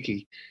 Pastor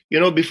Kiki. You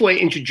know, before I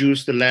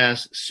introduce the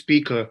last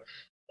speaker,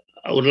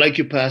 I would like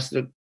you,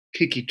 Pastor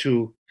Kiki,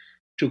 to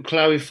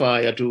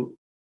clarify or to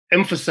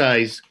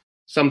emphasize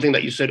something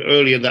that you said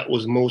earlier that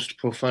was most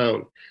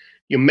profound.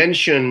 You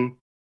mentioned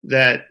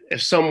that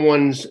if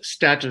someone's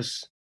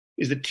status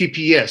is the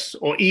TPS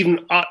or even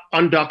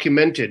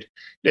undocumented,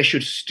 they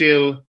should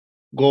still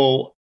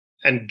go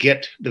and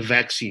get the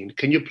vaccine.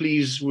 Can you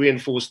please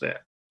reinforce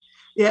that?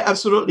 Yeah,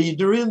 absolutely.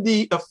 During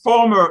the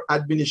former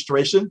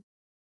administration,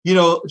 you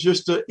know,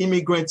 just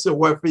immigrants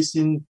were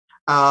facing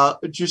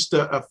just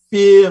a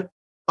fear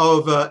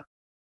of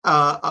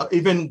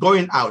even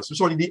going out,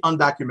 especially the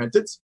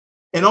undocumented.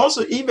 And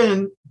also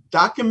even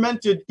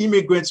documented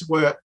immigrants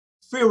were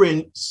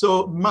fearing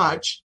so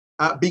much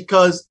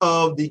because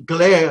of the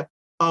glare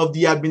of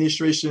the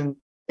administration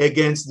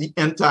against the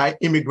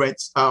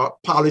anti-immigrant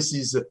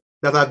policies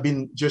that have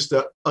been just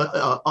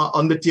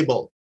on the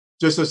table.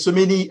 Just so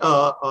many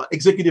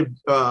executive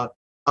that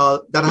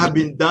have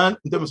been done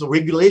in terms of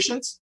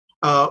regulations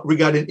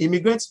regarding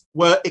immigrants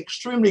were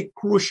extremely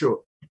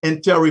crucial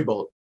and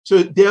terrible.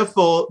 So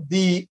therefore,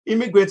 the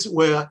immigrants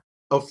were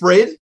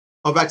afraid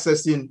of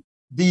accessing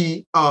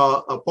the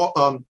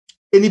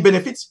any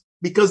benefits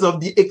because of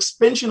the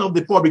expansion of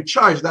the public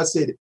charge that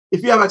said,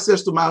 if you have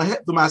access to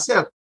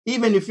myself,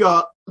 even if you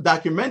are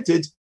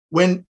documented,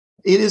 when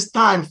it is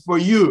time for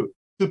you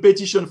to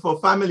petition for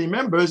family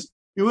members,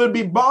 you will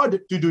be barred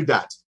to do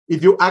that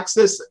if you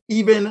access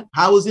even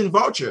housing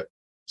voucher.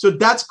 So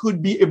that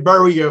could be a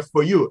barrier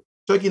for you,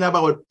 talking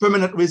about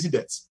permanent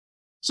residents.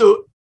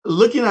 So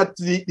looking at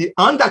the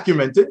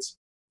undocumented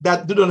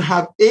that do not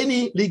have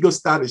any legal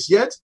status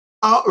yet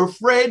are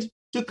afraid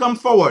to come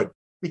forward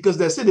because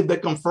they said if they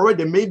come forward,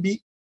 they may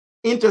be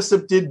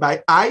intercepted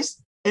by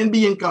ICE and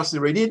be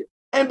incarcerated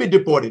and be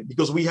deported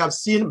because we have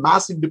seen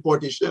massive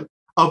deportation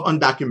of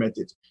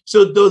undocumented.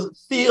 So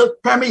those feel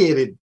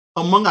permeated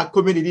among our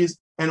communities,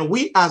 and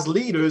we as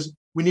leaders,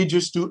 we need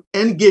just to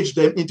engage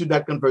them into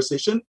that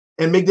conversation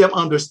and make them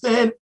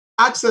understand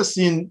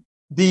accessing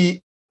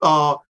the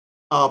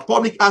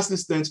public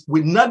assistance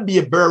will not be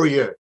a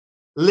barrier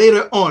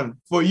later on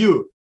for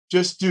you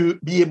just to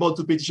be able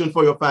to petition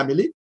for your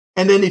family.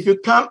 And then if you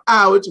come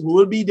out, we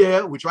will be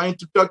there. We're trying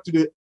to talk to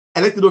the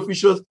elected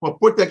officials for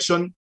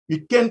protection.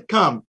 You can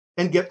come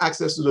and get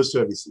access to those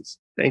services.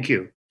 Thank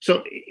you.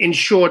 So in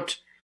short,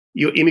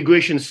 your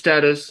immigration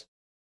status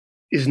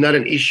is not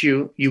an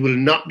issue. You will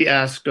not be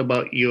asked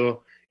about your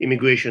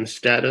immigration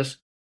status.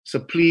 So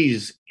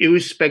please,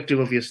 irrespective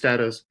of your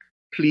status,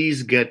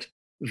 please get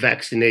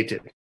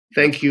vaccinated.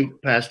 Thank you,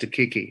 Pastor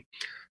Kiki.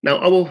 Now,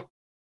 our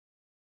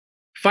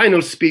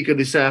final speaker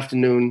this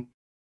afternoon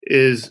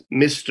is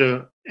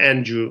Mr.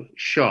 Andrew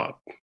Sharp.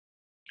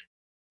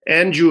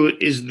 Andrew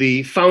is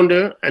the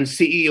founder and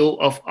CEO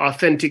of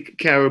Authentic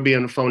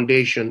Caribbean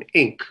Foundation,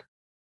 Inc.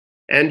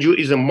 Andrew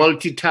is a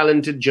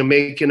multi-talented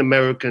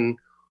Jamaican-American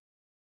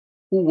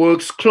who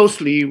works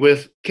closely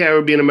with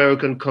Caribbean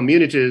American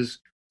communities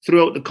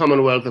throughout the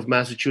Commonwealth of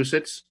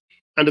Massachusetts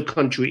and the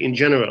country in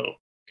general.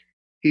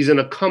 He's an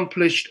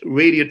accomplished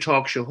radio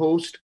talk show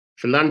host,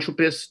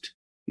 philanthropist,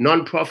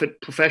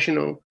 nonprofit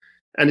professional,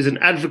 and is an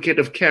advocate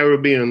of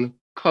Caribbean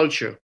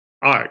culture,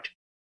 art,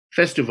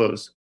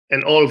 festivals,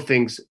 and all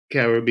things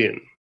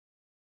Caribbean.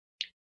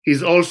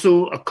 He's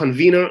also a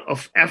convener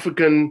of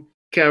African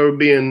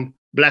Caribbean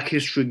Black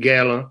History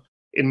Gala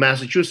in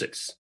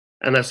Massachusetts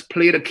and has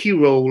played a key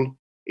role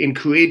in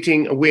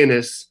creating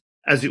awareness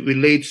as it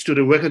relates to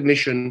the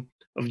recognition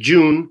of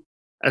June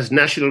as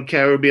National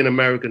Caribbean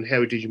American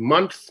Heritage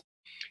Month.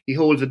 He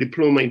holds a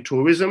diploma in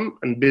tourism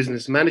and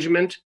business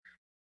management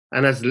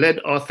and has led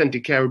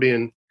Authentic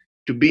Caribbean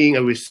to being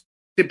a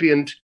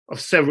recipient of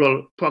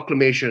several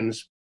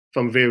proclamations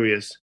from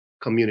various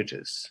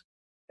communities.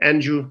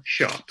 Andrew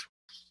Sharp.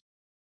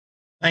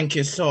 Thank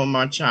you so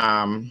much,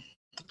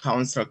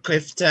 Councillor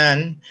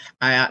Clifton.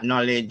 I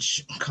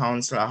acknowledge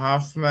Councillor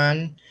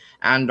Hoffman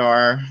and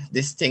our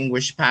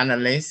distinguished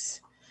panelists.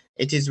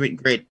 It is with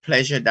great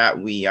pleasure that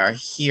we are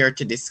here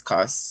to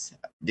discuss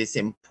this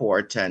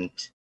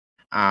important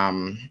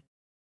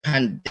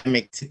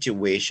pandemic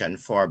situation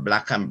for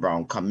Black and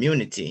Brown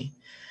community.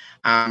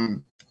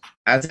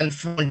 As a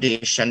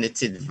foundation,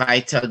 it is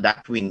vital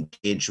that we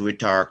engage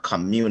with our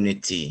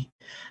community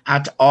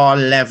at all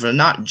levels,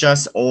 not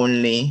just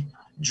only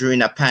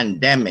during a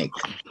pandemic,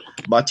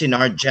 but in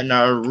our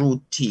general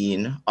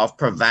routine of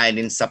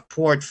providing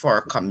support for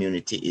our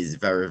community is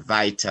very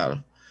vital.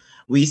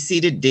 We see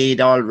the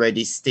data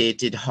already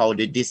stated how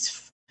the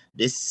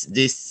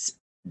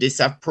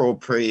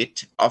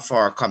disappropriate of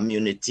our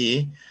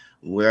community,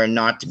 we're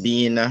not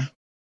being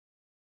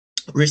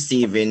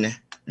receiving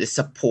the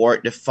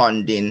support, the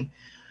funding,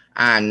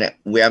 and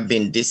we have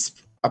been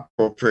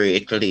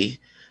disappropriately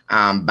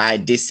by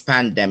this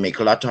pandemic.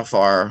 A lot of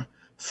our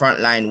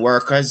frontline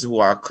workers who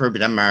are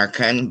Caribbean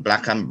American,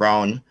 Black and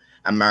Brown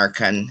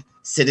American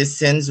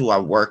citizens who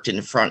have worked in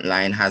the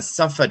frontline has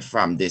suffered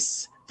from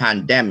this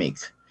pandemic.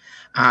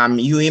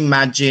 You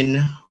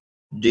imagine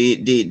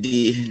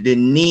the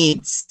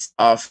needs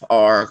of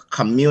our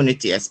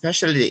community,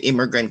 especially the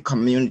immigrant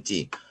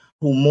community,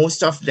 who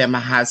most of them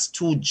has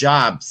 2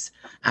 jobs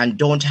and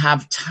don't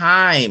have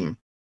time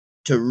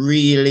to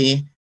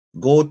really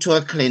go to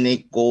a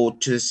clinic, go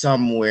to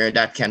somewhere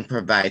that can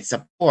provide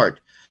support.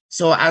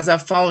 So as a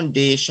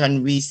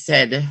foundation, we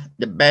said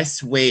the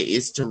best way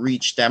is to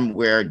reach them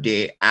where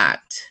they're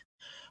at.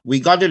 We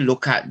got to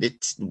look at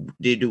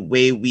the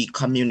way we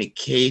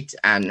communicate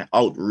and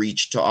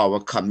outreach to our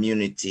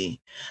community.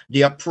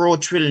 The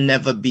approach will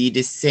never be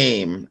the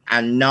same.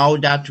 And now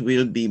that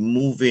we'll be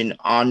moving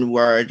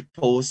onward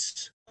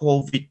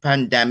post-COVID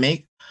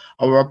pandemic,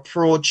 our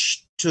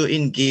approach to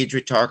engage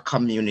with our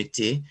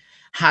community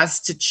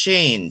has to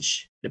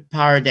change. The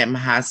paradigm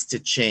has to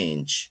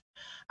change.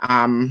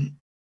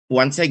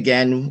 Once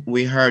again,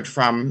 we heard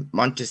from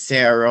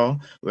Montecero,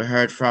 we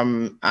heard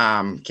from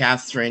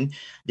Catherine,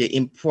 the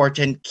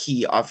important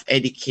key of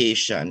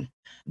education.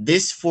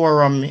 This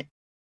forum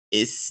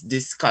is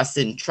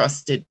discussing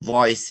trusted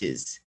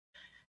voices.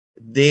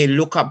 They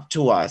look up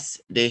to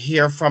us, they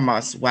hear from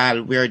us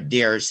while we're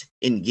there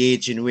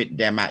engaging with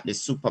them at the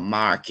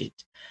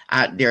supermarket,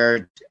 at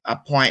their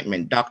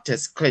appointment,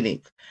 doctor's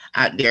clinic,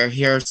 at their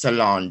hair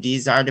salon.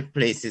 These are the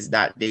places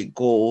that they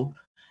go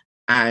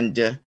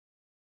and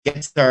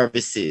get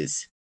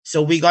services.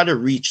 So we got to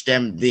reach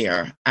them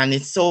there. And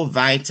it's so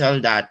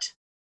vital that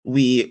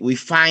we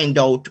find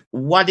out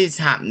what is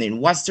happening.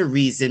 What's the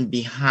reason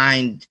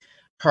behind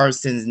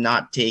persons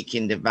not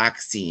taking the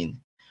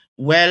vaccine?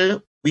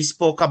 Well, we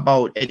spoke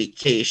about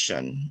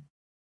education.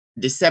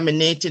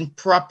 Disseminating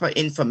proper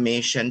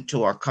information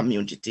to our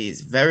community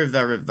is very,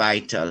 very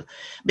vital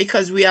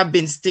because we have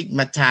been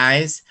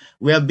stigmatized.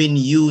 We have been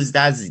used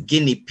as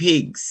guinea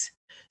pigs.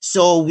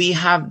 So we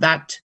have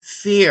that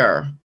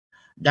fear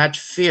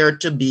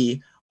to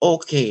be,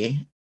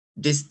 okay,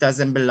 this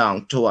doesn't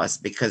belong to us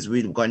because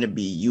we're going to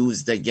be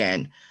used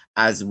again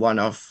as one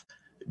of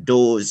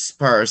those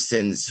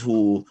persons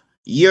who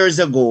years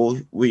ago,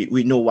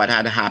 we know what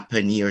had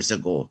happened years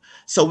ago.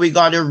 So we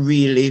got to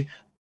really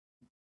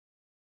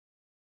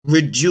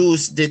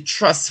reduce the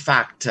trust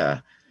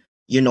factor,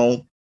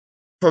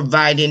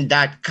 providing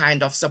that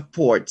kind of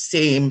support.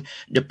 Same,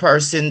 the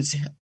persons,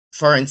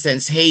 for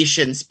instance,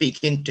 Haitian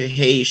speaking to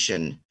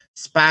Haitian,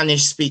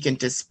 Spanish speaking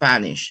to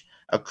Spanish,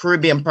 a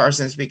Caribbean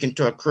person speaking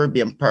to a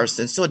Caribbean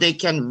person, so they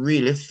can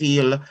really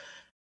feel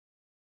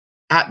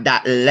at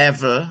that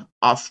level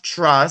of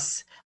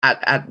trust,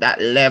 at that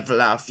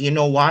level of, you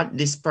know what,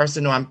 this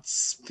person who I'm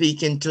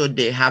speaking to,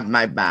 they have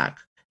my back.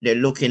 They're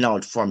looking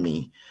out for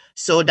me.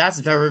 So that's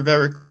very,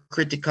 very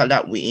critical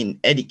that we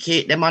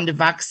educate them on the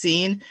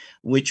vaccine,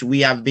 which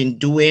we have been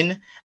doing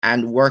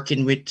and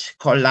working with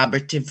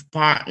collaborative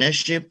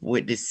partnership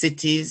with the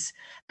cities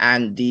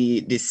and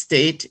the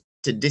state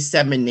to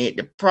disseminate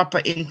the proper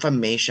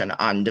information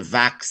on the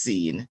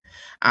vaccine.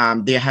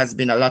 There has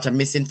been a lot of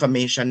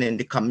misinformation in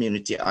the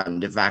community on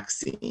the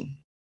vaccine.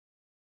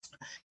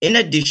 In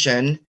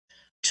addition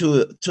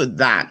to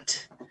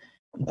that,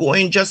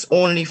 going just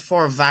only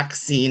for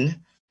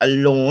vaccine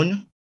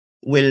alone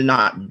will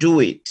not do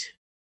it.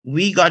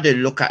 We got to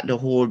look at the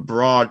whole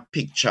broad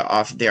picture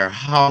of their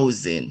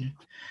housing,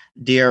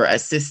 their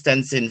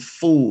assistance in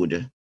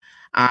food.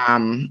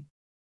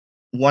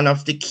 One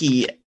of the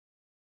key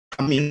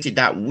community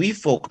that we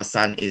focus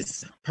on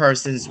is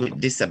persons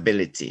with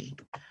disability.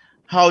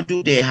 How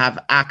do they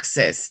have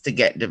access to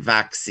get the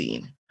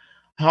vaccine?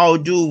 How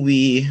do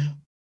we,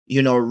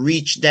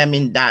 reach them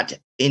in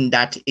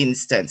that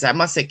instance? I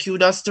must say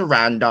kudos to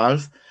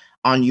Randolph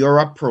on your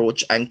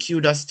approach and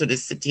kudos to the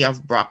city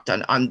of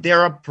Brockton on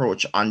their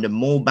approach on the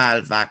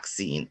mobile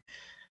vaccine.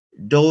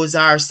 Those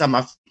are some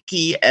of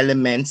key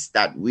elements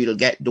that will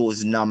get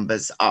those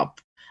numbers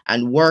up,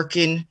 and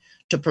working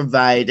to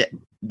provide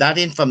that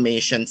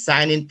information,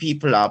 signing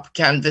people up,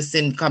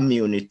 canvassing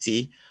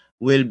community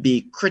will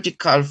be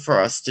critical for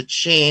us to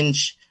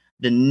change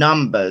the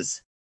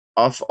numbers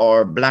of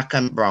our Black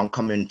and Brown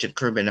community,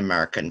 Caribbean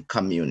American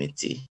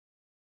community.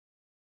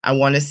 I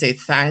want to say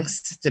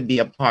thanks to be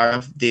a part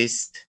of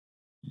this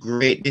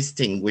great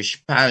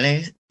distinguished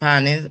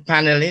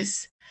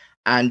panelists,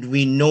 and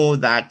we know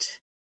that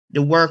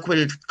the work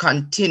will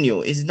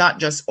continue. It's not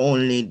just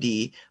only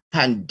the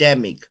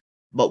pandemic,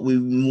 but we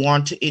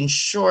want to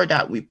ensure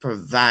that we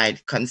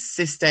provide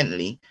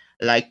consistently,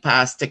 like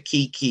Pastor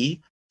Kiki,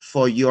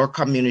 for your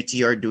community,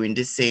 you're doing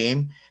the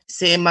same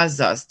as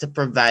us, to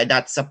provide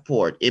that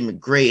support,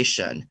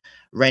 immigration,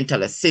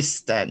 rental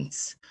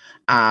assistance,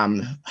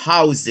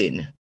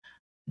 housing,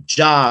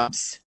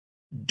 jobs.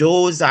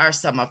 Those are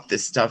some of the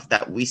stuff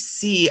that we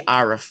see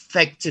are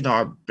affecting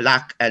our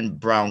Black and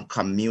Brown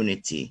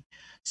community.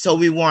 So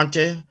we want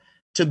to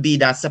be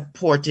that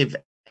supportive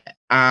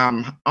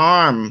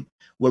arm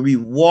where we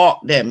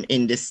walk them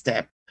in the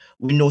step.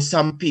 We know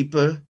some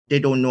people, they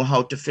don't know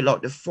how to fill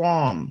out the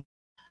form.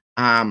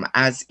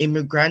 As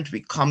immigrants,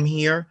 we come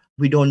here,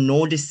 we don't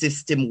know the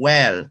system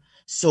well.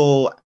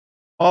 So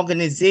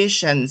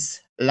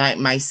organizations like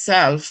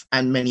myself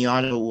and many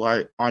others who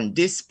are on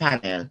this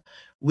panel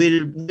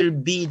will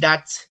be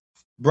that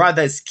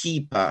brother's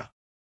keeper,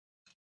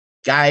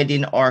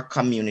 guiding our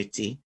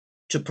community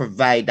to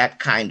provide that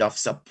kind of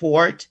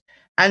support.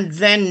 And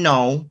then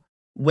now,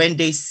 when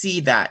they see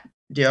that,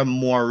 they're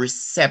more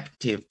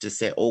receptive to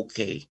say,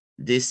 okay,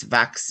 this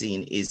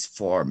vaccine is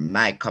for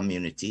my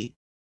community.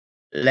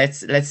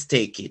 Let's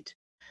take it.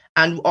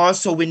 And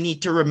also we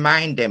need to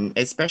remind them,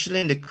 especially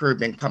in the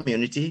Caribbean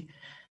community,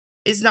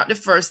 it's not the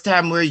first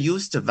time we're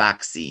used to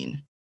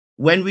vaccine.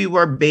 When we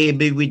were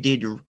baby, we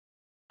did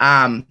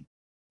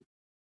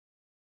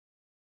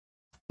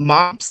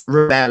mumps,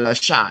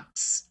 rubella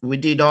shots. We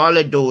did all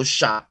of those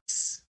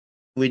shots.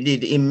 We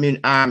did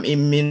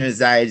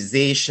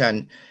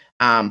immunization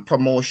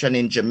promotion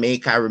in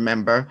Jamaica. I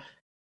remember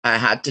I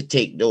had to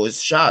take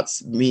those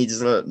shots,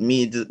 measles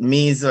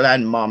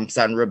and mumps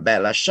and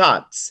rubella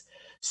shots.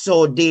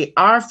 So they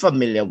are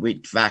familiar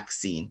with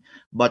vaccine,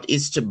 but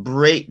it's to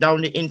break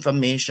down the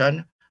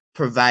information,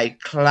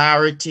 provide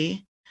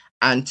clarity,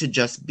 and to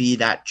just be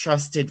that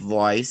trusted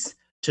voice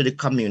to the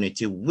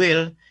community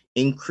will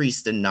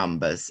increase the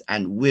numbers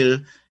and will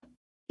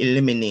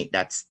eliminate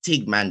that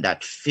stigma and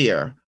that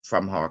fear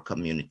from our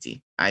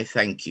community. I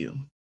thank you.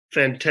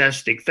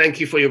 Fantastic. Thank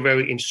you for your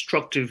very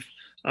instructive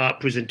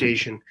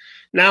presentation.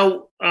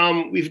 Now,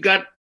 we've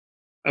got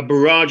a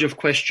barrage of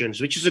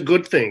questions, which is a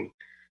good thing.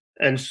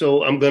 And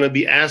so I'm going to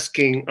be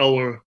asking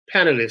our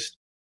panelists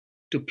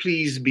to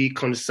please be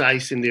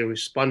concise in their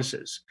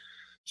responses.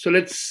 So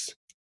let's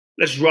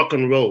rock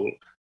and roll.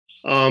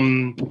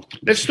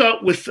 Let's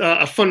start with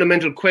a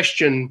fundamental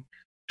question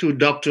to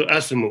Dr.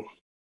 Asamoah.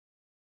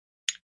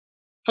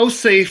 How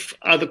safe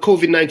are the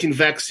COVID-19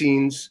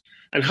 vaccines,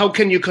 and how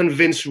can you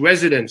convince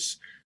residents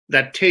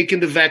that taking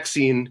the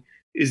vaccine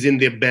is in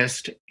their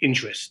best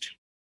interest?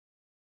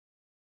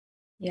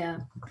 Yeah,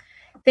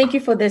 thank you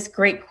for this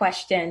great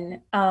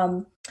question.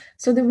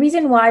 So the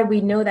reason why we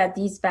know that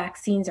these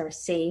vaccines are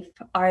safe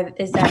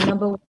is that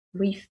number one,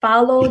 we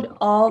followed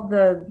all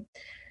the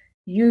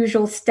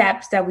usual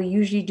steps that we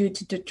usually do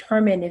to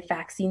determine if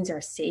vaccines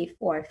are safe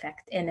or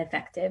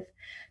ineffective.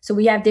 So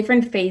we have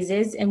different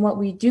phases, and what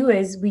we do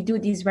is we do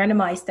these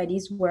randomized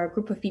studies where a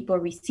group of people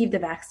receive the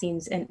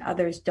vaccines and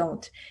others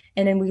don't,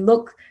 and then we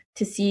look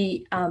to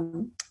see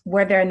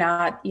whether or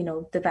not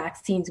the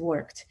vaccines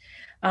worked.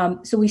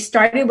 So we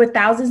started with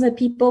thousands of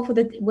people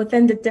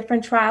within the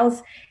different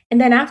trials, and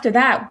then after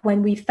that,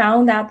 when we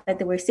found out that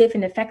they were safe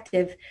and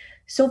effective,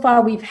 so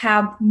far we've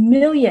had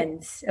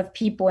millions of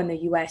people in the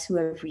U.S. who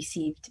have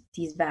received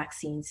these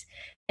vaccines,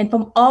 and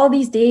from all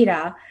these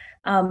data,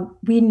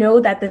 we know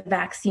that the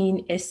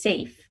vaccine is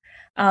safe.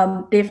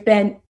 There've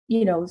been,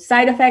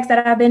 side effects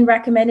that have been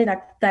recommended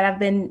that have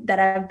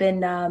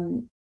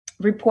been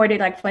reported.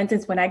 Like, for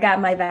instance, when I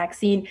got my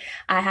vaccine,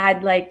 I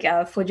had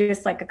for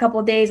just a couple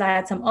of days, I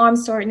had some arm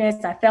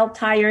soreness. I felt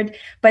tired,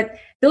 but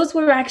those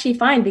were actually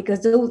fine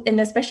because those, and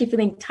especially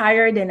feeling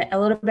tired and a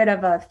little bit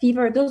of a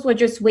fever, those were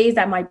just ways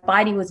that my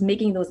body was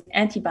making those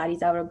antibodies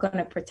that were going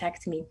to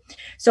protect me.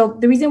 So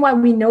the reason why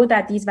we know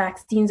that these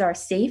vaccines are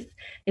safe,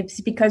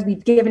 it's because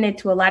we've given it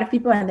to a lot of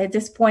people. And at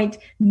this point,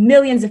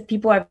 millions of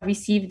people have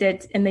received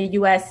it in the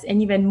US and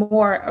even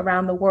more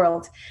around the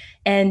world.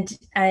 And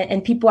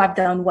people have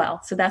done well.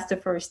 So that's the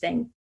first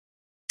thing.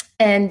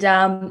 And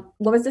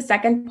what was the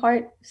second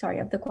part? Sorry,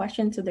 of the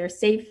question. So they're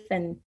safe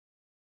and.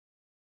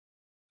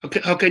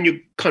 How can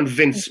you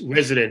convince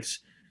residents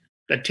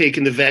that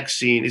taking the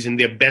vaccine is in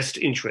their best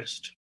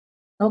interest?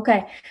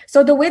 Okay,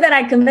 so the way that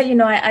I convince,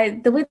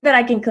 the way that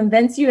I can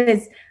convince you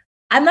is,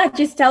 I'm not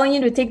just telling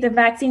you to take the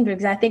vaccine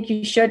because I think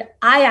you should.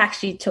 I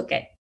actually took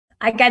it.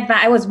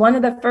 I was one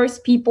of the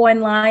first people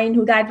in line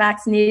who got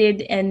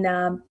vaccinated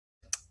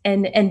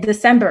in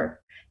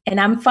December. and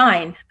I'm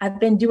fine. I've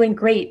been doing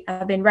great.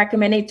 I've been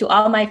recommended to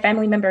all my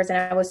family members, and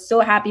I was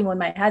so happy when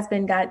my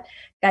husband got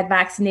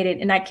vaccinated.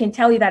 And I can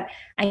tell you that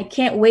I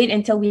can't wait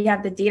until we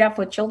have the data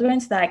for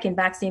children so that I can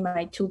vaccinate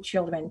my 2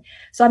 children.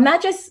 So I'm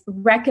not just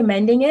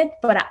recommending it,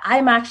 but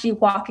I'm actually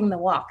walking the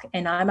walk,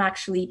 and I've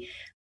actually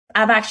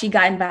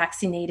gotten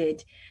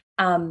vaccinated.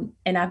 And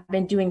I've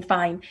been doing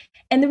fine.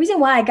 And the reason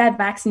why I got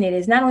vaccinated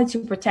is not only to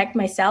protect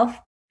myself,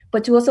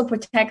 but to also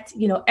protect,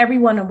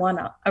 everyone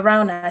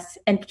around us,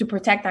 and to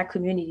protect our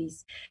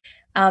communities.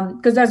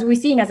 Because as we're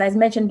seeing, as I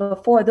mentioned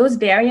before, those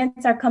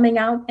variants are coming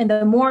out, and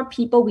the more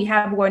people we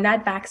have who are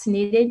not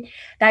vaccinated,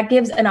 that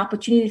gives an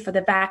opportunity for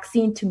the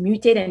vaccine to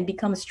mutate and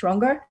become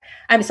stronger.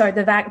 I'm sorry,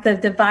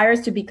 the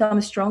virus to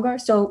become stronger.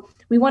 So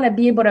we want to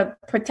be able to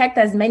protect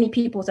as many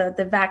people so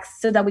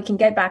that we can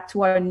get back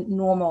to our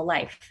normal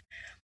life.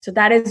 So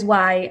that is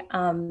why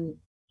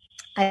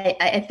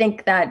I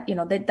think that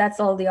that's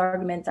all the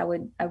arguments I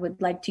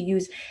would like to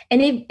use.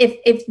 And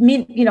if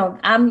me,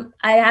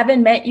 I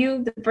haven't met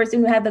you, the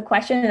person who had the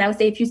question, and I would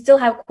say if you still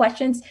have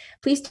questions,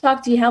 please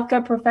talk to your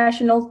healthcare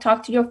professional,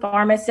 talk to your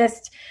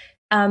pharmacist,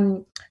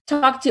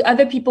 talk to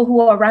other people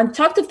who are around,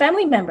 talk to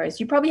family members.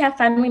 You probably have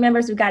family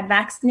members who got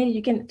vaccinated.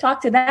 You can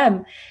talk to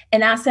them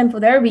and ask them for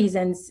their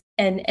reasons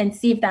and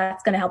see if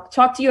that's going to help.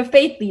 Talk to your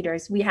faith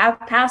leaders. We have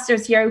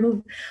pastors here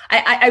who,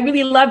 I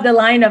really love the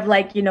line of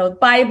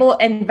Bible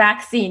and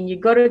vaccine. You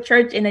go to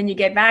church and then you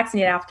get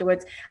vaccinated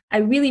afterwards. I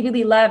really,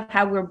 really love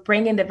how we're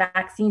bringing the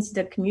vaccines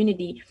to the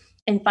community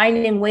and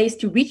finding ways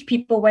to reach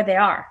people where they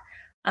are.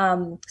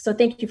 So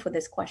thank you for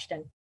this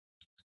question.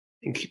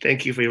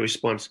 Thank you for your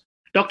response.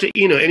 Dr.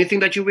 Eno, anything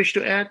that you wish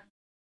to add?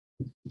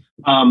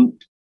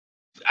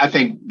 I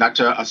think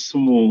Dr.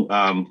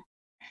 Asumu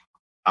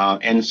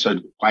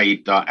answered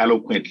quite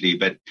eloquently,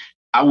 but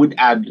I would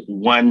add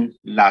one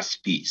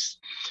last piece.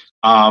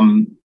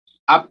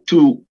 Up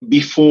to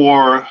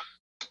before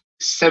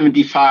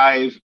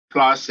 75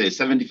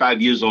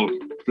 years old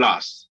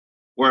plus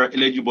were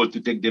eligible to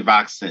take the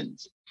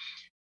vaccines.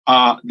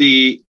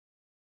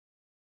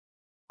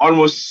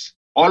 Almost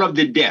all of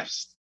the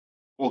deaths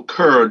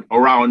occurred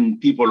around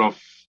people of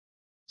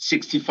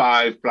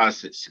 65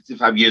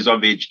 years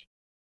of age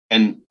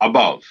and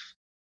above.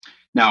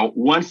 Now,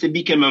 once they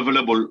became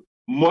available,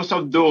 most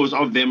of those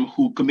of them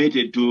who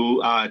committed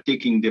to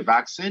taking the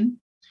vaccine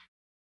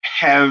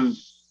have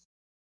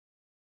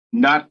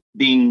not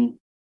been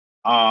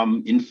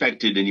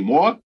infected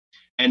anymore.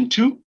 And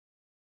 2,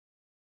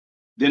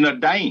 they're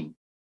not dying.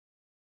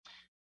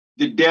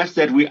 The deaths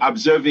that we're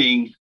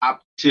observing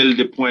up till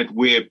the point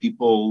where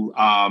people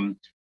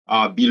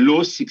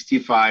below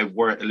 65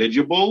 were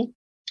eligible.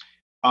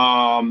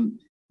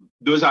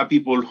 Those are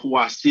people who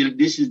are still,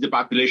 this is the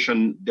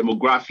population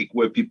demographic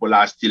where people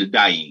are still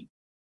dying.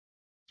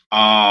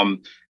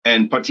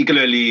 And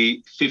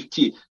particularly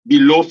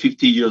below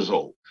 50 years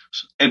old.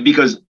 And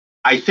because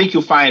I think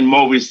you find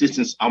more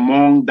resistance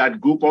among that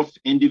group of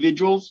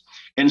individuals.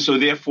 And so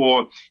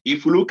therefore,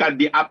 if we look at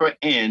the upper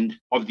end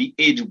of the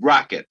age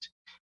bracket,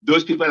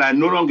 those people are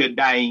no longer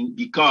dying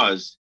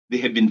because they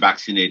have been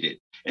vaccinated.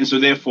 And so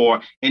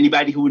therefore,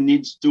 anybody who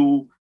needs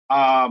to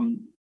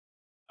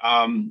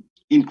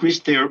increase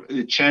their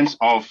chance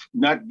of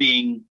not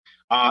being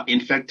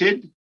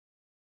infected,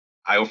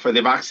 I offer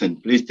the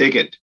vaccine. Please take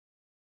it.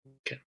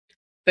 Okay.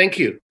 Thank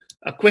you.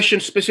 A question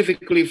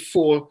specifically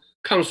for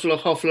Councillor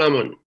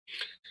Hoff-Lamont.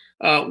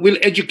 Will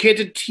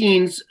educated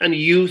teens and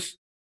youth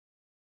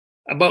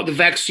about the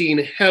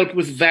vaccine help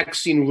with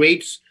vaccine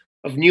rates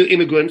of new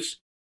immigrants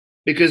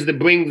because they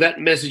bring that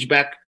message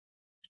back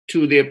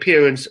to their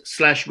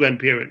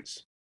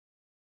parents/grandparents?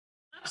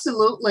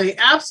 Absolutely,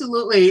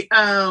 absolutely.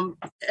 And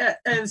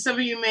some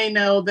of you may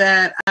know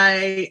that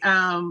I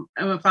am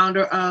a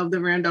founder of the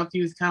Randolph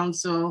Youth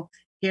Council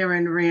here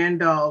in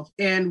Randolph,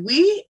 and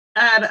we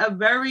had a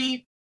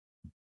very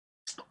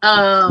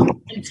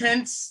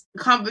intense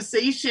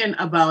conversation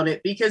about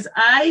it because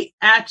I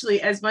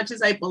actually, as much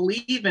as I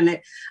believe in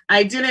it,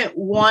 I didn't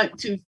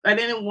want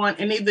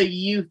any of the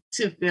youth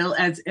to feel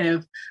as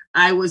if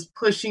I was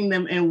pushing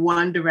them in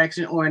one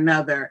direction or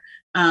another.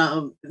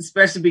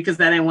 Especially because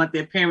I didn't want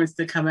their parents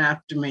to come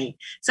after me.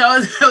 So I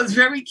was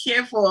very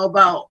careful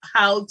about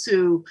how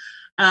to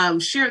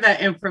share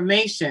that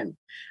information.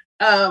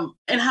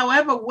 And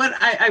however, what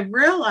I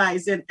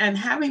realized and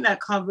having that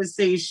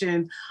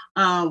conversation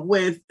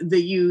with the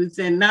youth,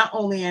 and not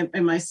only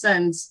and my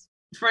son's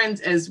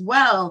friends as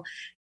well,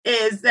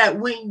 is that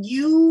when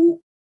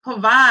you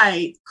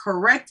provide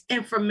correct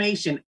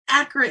information,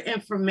 accurate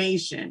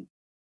information,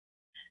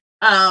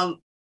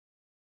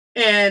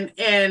 and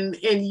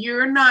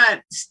you're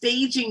not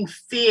staging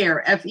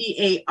fear,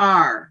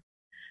 FEAR,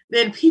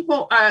 then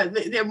people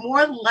they're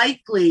more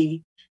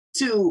likely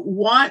to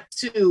want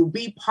to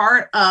be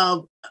part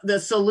of the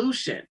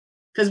solution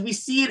because we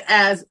see it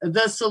as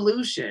the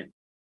solution.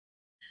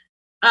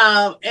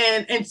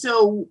 And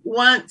so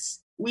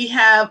once we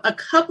have a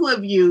couple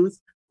of youth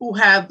who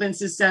have been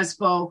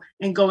successful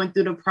in going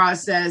through the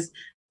process,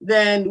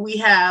 then we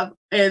have,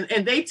 and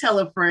they tell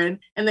a friend,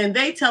 and then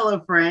they tell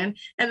a friend,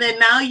 and then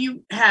now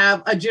you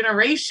have a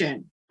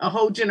generation, a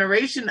whole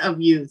generation of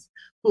youth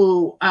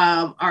who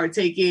are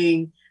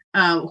taking,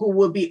 who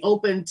will be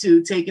open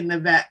to taking the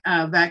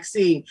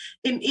vaccine.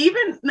 And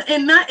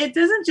it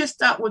doesn't just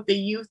stop with the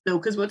youth though,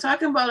 because we're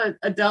talking about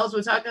adults,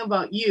 we're talking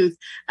about youth.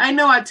 I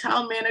know our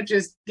town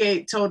managers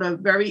told a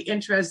very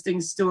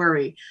interesting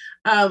story.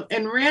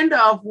 In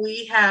Randolph,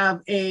 we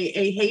have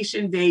a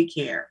Haitian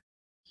daycare.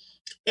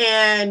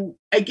 And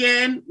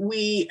again,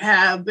 we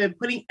have been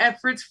putting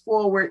efforts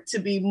forward to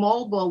be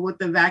mobile with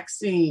the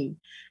vaccine.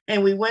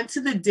 And we went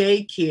to the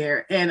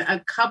daycare, and a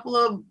couple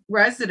of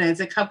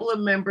residents, a couple of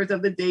members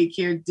of the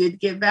daycare did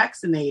get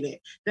vaccinated.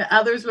 The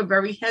others were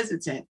very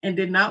hesitant and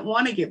did not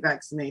want to get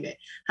vaccinated.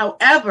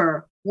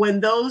 However,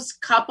 when those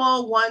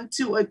couple, 1,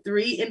 2, or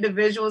 3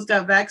 individuals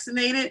got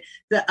vaccinated,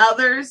 the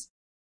others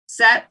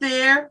sat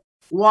there,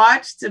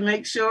 watched to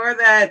make sure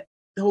that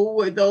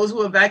those who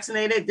were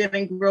vaccinated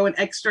didn't grow an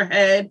extra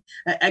head,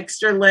 an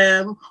extra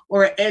limb,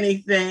 or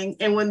anything.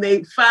 And when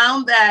they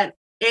found that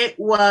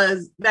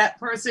that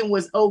person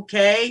was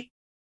okay,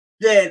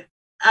 they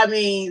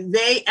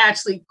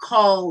actually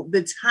called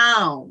the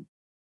town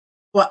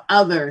for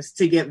others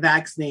to get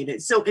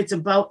vaccinated. So it's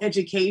about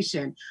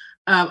education.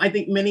 I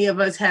think many of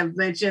us have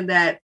mentioned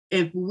that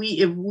if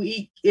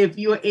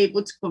you're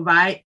able to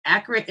provide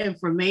accurate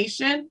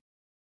information,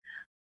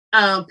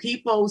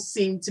 people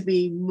seem to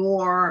be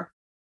more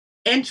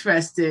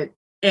interested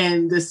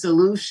in the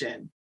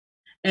solution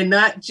and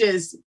not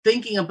just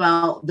thinking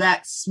about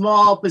that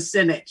small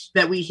percentage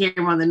that we hear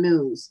on the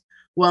news.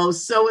 Well,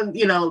 so,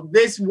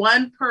 this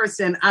one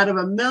person out of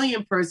 1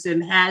 million person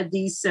had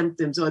these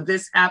symptoms or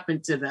this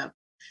happened to them.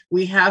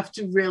 We have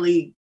to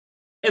really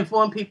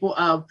inform people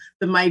of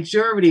the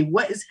majority,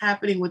 what is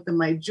happening with the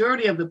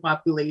majority of the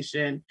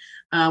population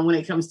when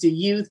it comes to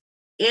youth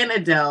and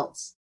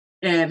adults,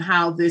 and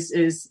how this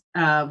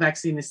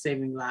vaccine is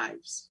saving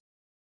lives.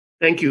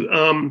 Thank you.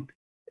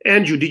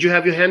 Andrew, did you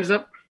have your hands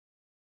up?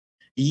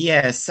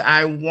 Yes,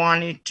 I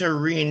wanted to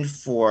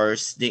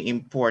reinforce the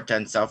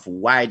importance of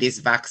why this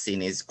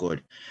vaccine is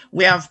good.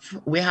 We have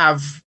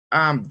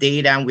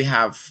data and we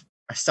have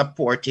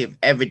supportive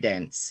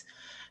evidence.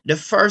 The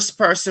first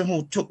person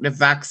who took the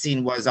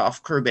vaccine was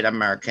of Caribbean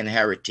American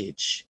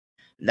heritage,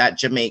 that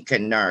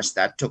Jamaican nurse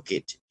that took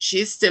it.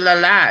 She's still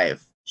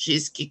alive.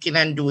 She's kicking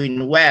and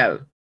doing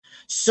well.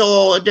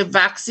 So the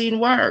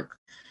vaccine worked.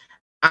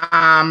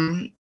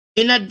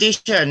 In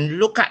addition,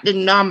 look at the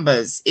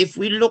numbers. If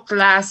we look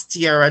last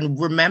year and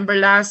remember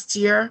last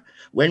year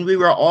when we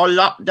were all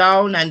locked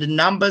down and the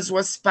numbers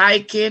were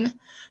spiking,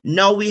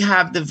 now we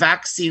have the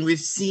vaccine. We've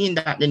seen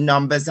that the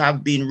numbers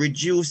have been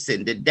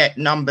reducing. The death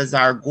numbers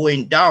are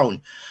going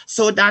down.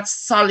 So that's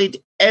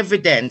solid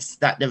evidence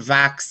that the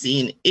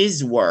vaccine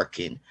is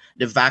working.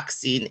 The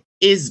vaccine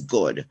is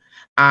good.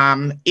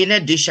 In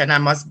addition, I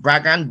must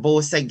brag and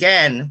boast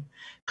again,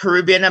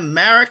 Caribbean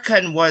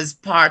American was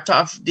part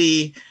of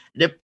the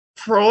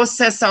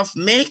process of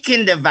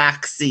making the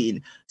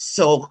vaccine.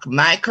 So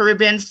my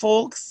Caribbean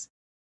folks,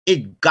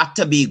 it got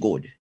to be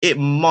good. It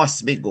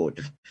must be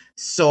good.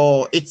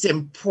 So it's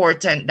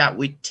important that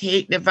we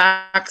take the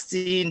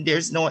vaccine.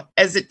 There's no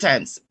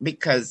hesitance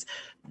because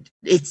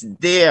it's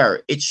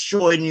there. It's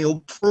showing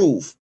you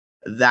proof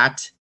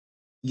that,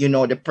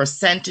 the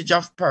percentage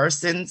of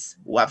persons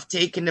who have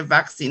taken the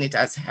vaccine, it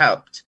has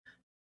helped.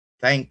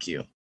 Thank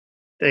you.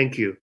 Thank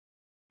you.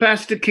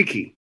 Pastor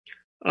Kiki,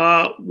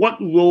 what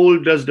role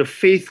does the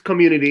faith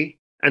community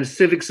and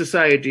civic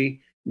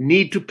society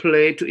need to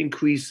play to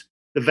increase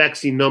the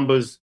vaccine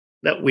numbers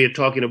that we're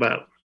talking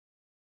about?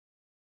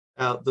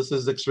 This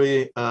is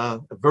actually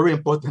a very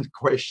important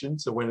question.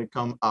 So when it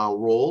comes our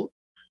role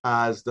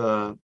as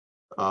the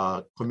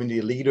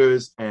community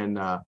leaders and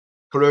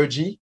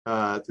clergy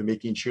to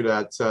making sure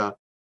that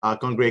our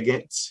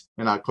congregants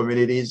and our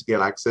communities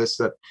get access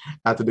to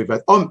the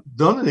vaccine,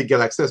 not only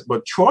get access,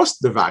 but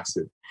trust the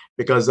vaccine.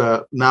 Because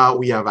now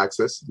we have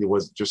access. There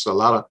was just a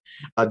lot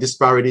of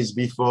disparities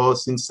before.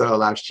 Since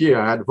last year,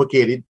 I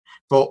advocated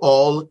for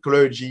all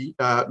clergy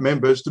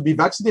members to be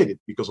vaccinated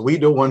because we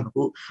don't want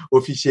to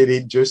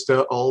officiate just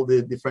all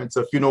the different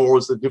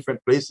funerals at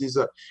different places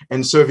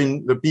and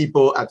serving the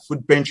people at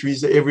food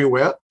pantries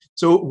everywhere.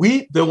 So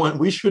we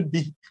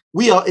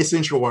are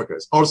essential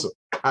workers also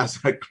as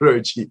a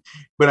clergy.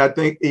 But I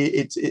think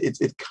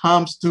it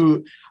comes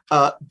to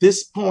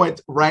this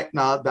point right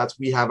now that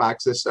we have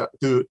access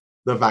to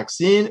the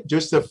vaccine,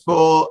 just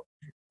for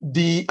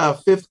the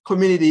fifth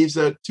communities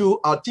to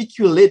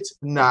articulate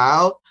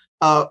now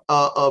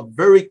a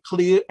very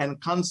clear and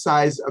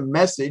concise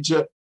message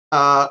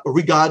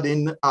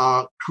regarding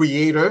our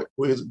Creator,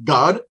 who is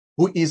God,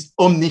 who is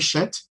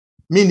omniscient,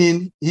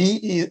 meaning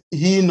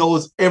he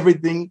knows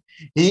everything.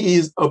 He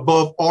is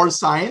above all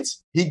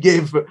science. He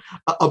gave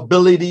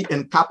ability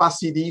and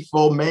capacity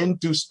for men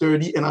to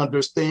study and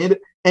understand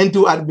and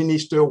to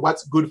administer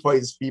what's good for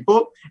his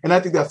people. And I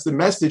think that's the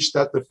message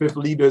that the fifth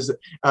leaders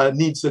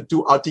needs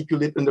to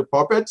articulate in the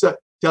pulpit,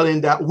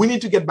 telling that we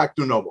need to get back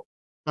to normal.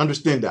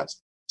 Understand that.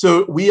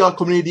 So we are a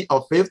community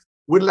of faith.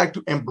 We'd like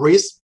to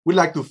embrace, we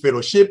like to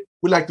fellowship,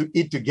 we like to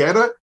eat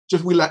together.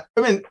 We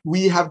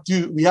have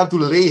to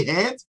lay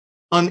hands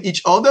on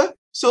each other.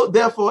 So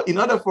therefore, in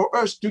order for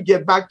us to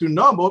get back to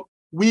normal,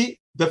 we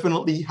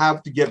definitely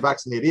have to get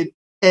vaccinated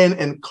and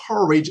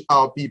encourage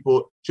our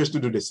people just to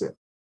do the same.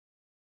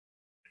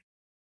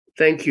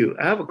 Thank you.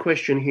 I have a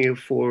question here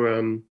for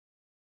another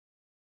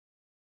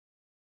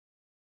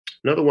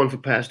one for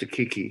Pastor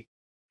Kiki.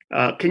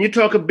 Can you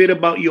talk a bit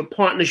about your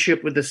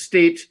partnership with the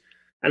state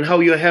and how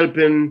you're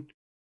helping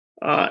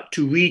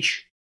to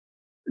reach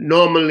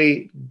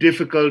normally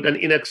difficult and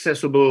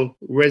inaccessible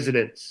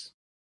residents?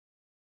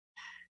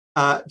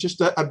 I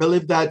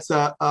believe that's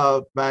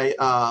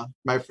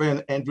my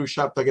friend Andrew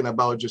Sharp talking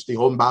about just the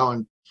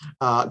homebound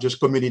just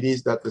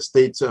communities that the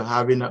states are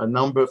having a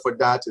number for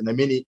that and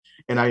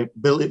and I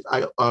believe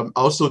I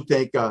also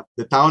think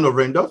the town of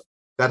Randolph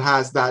that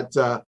has that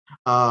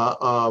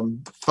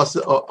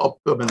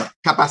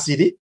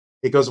capacity,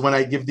 because when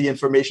I give the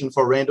information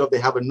for Randolph, they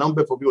have a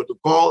number for people to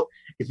call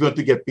if you want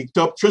to get picked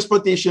up.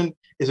 Transportation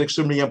is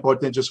extremely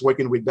important, just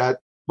working with that.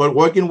 But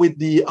working with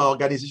the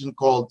organization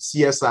called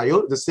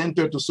CSIO, the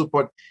Center to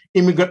Support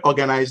Immigrant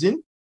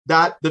Organizing,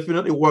 that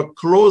definitely work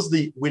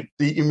closely with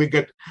the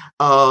immigrant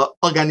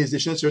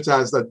organizations such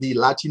as the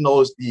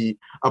Latinos, the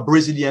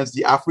Brazilians,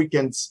 the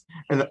Africans,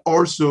 and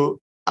also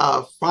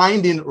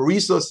finding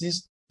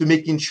resources to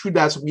making sure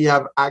that we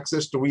have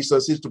access to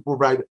resources to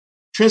provide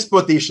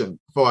transportation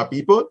for our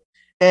people.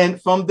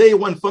 And from day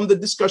one, from the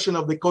discussion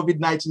of the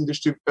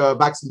COVID-19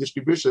 vaccine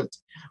distribution,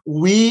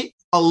 we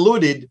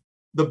alluded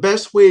the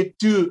best way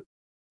to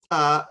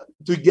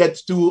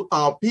get to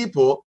our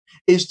people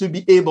is to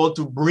be able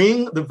to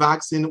bring the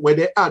vaccine where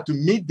they are, to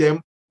meet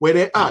them where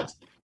they are.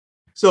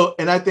 So,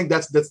 and I think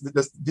this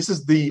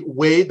is the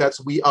way that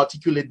we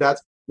articulate that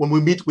when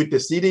we meet with the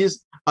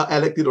cities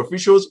elected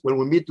officials, when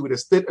we meet with the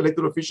state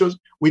elected officials,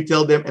 we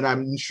tell them, and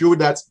I'm sure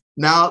that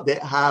now they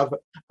have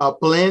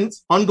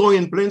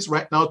ongoing plans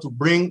right now to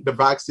bring the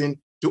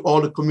vaccine to all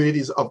the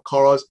communities of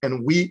colors,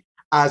 and we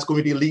as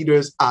community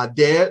leaders are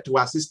there to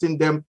assisting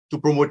them to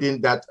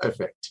promoting that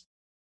effect.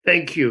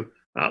 Thank you.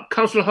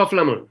 Councilor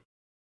Hufflamon.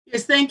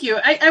 Yes, thank you.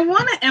 I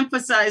want to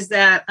emphasize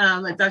that,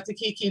 like Dr.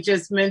 Kiki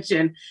just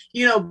mentioned,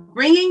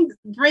 bringing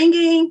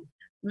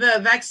the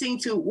vaccine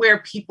to where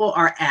people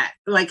are at.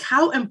 Like,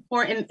 how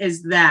important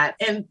is that?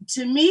 And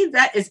to me,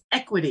 that is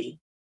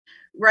equity,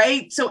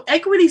 right? So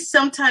equity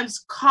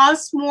sometimes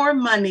costs more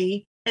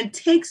money and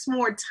takes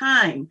more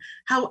time.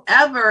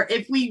 However,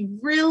 if we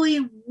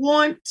really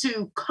want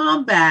to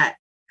combat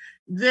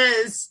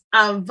this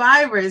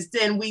virus,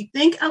 then we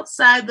think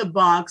outside the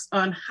box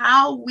on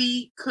how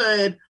we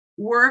could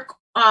work,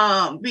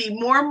 be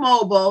more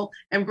mobile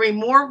and bring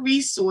more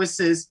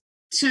resources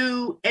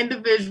to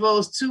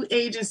individuals, to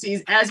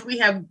agencies, as we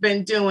have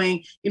been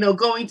doing,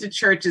 going to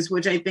churches,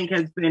 which I think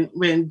has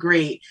been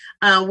great.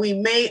 We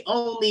may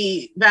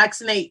only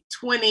vaccinate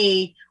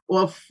 20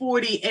 or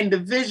 40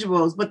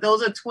 individuals, but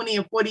those are 20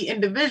 or 40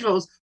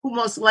 individuals who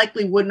most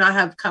likely would not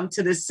have come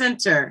to the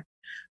center.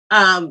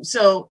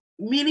 So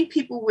meeting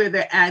people where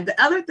they're at.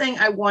 The other thing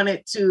I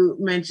wanted to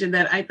mention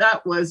that I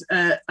thought was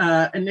an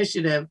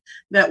initiative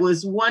that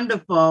was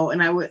wonderful,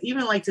 and I would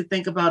even like to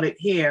think about it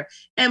here.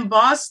 In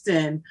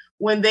Boston,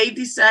 when they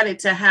decided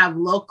to have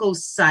local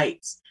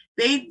sites,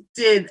 they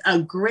did a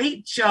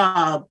great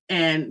job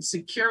in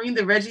securing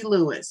the Reggie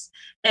Lewis.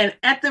 And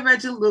at the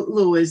Reggie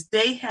Lewis,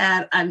 they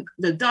had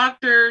the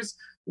doctors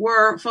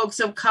were folks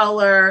of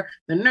color,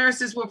 the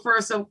nurses were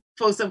folks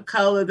of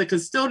color, the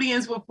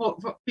custodians were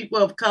people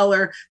of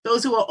color,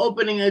 those who were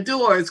opening the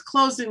doors,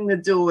 closing the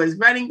doors,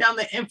 writing down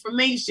the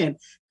information.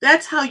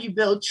 That's how you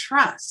build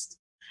trust.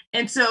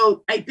 And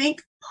so I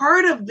think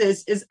part of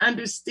this is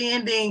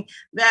understanding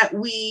that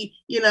we,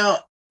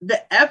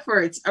 the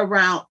efforts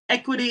around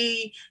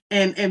equity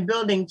and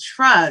building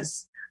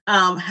trust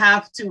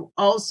have to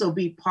also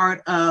be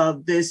part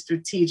of this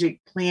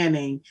strategic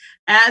planning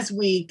as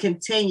we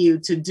continue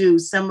to do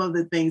some of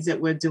the things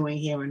that we're doing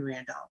here in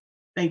Randolph.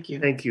 Thank you.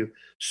 Thank you.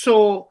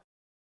 So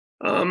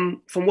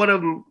from what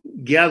I'm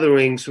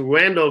gathering, so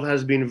Randolph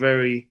has been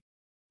very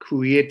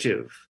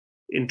creative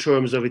in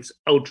terms of its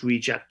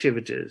outreach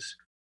activities,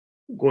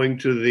 going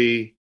to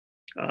the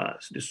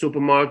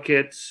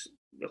supermarkets,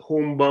 the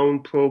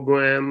homebound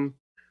program,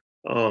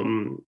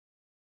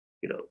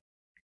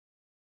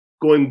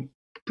 going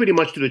pretty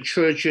much to the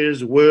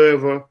churches,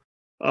 wherever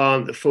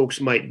the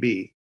folks might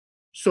be.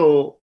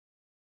 So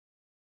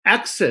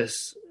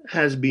access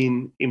has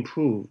been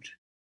improved,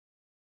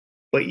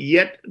 but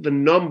yet the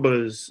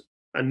numbers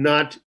are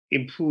not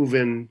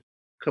improving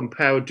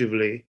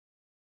comparatively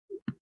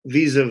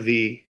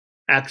vis-a-vis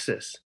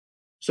access.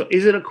 So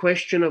is it a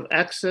question of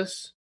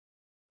access,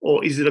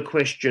 or is it a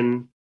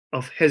question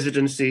of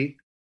hesitancy,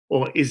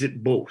 or is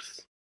it both?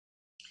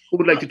 Who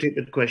would like to take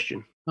that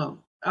question? Oh,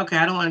 okay.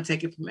 I don't want to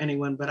take it from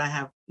anyone, but I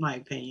have my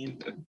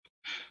opinion.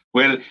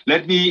 Well,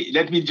 let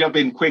me jump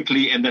in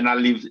quickly, and then I'll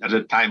leave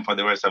the time for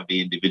the rest of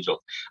the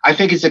individual. I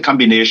think it's a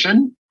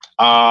combination,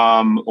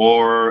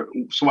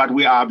 so what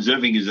we are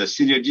observing is a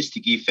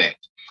synergistic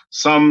effect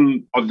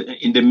some of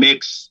in the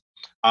mix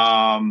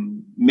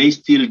may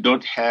still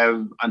don't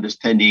have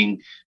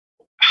understanding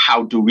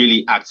how to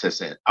really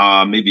access it.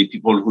 Maybe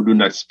people who do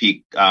not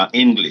speak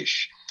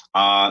English.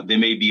 They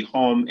may be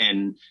home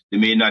and they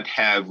may not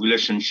have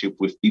relationship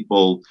with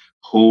people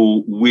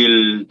who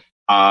will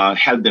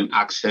help them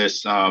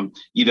access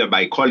either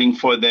by calling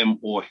for them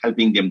or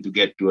helping them to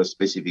get to a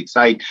specific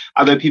site.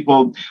 Other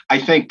people, I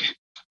think,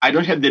 I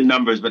don't have the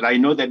numbers, but I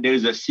know that there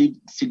is a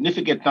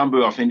significant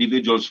number of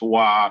individuals who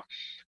are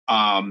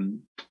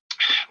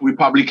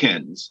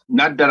Republicans.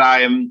 Not that I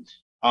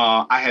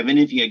have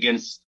anything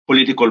against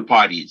political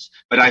parties,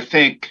 but I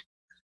think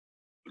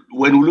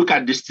when we look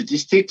at the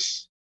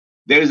statistics,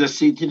 there is a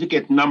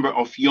significant number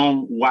of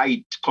young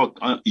white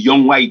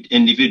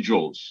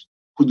individuals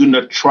who do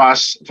not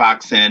trust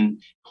vaccine,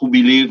 who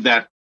believe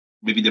that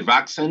maybe the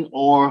vaccine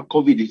or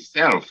COVID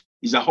itself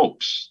is a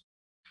hoax.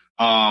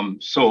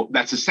 So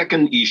that's the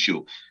second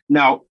issue.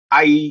 Now,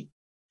 I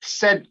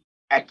said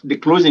at the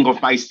closing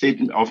of my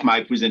statement of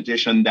my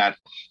presentation that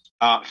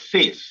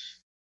faith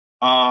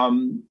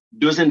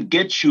doesn't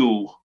get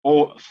you,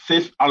 or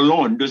faith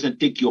alone doesn't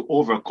take you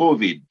over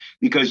COVID,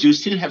 because you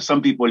still have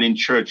some people in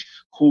church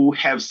who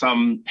have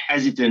some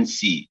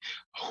hesitancy,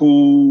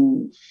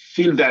 who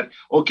feel that,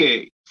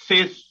 okay,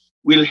 faith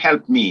will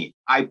help me.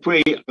 I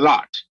pray a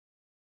lot.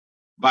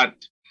 But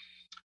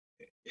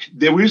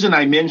the reason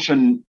I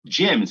mentioned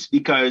James,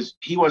 because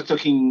he was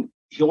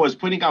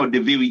pointing out the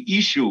very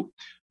issue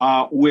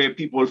where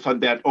people thought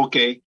that,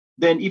 okay,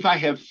 then if I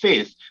have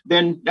faith,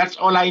 then that's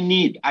all I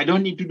need. I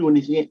don't need to do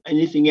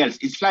anything else.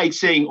 It's like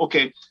saying,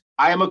 okay,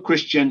 I am a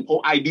Christian,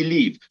 or I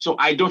believe, so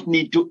I don't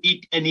need to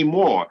eat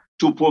anymore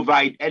to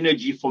provide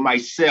energy for my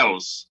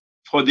cells,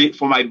 for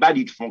my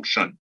body to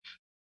function.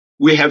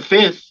 We have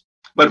faith,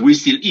 but we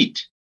still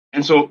eat.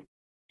 And so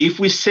if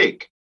we're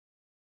sick,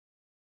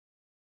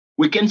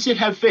 we can still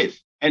have faith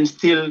and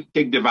still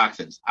take the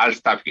vaccines. I'll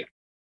stop here.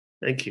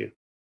 Thank you.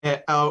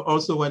 I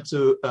also want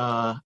to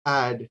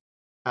add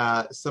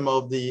some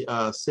of the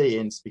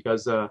sayings,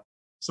 because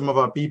some of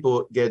our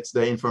people get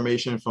the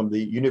information from the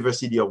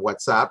University of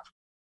WhatsApp,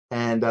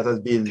 and that has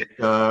been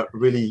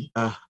really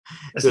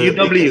That's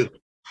UW.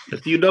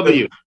 That's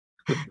UW.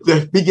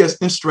 The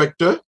biggest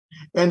instructor.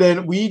 And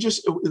then we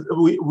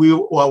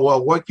were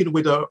working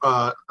with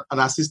an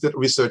assistant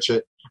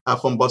researcher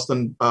from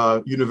Boston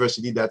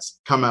University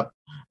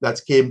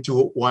that came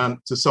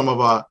to some of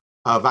our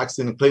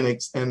vaccine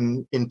clinics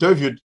and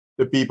interviewed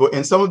the people.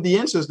 And some of the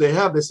answers they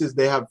have,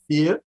 they have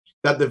fear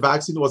that the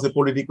vaccine was a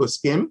political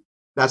scheme,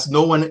 that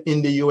no one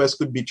in the US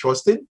could be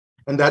trusted,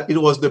 and that it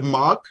was the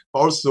mark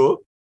also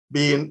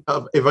being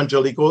of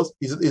evangelicals.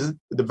 The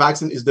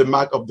vaccine is the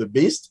mark of the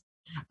beast.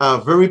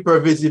 Very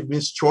pervasive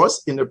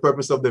mistrust in the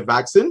purpose of the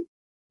vaccine.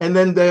 And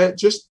then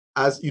just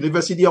as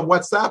University of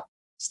WhatsApp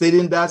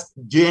stating that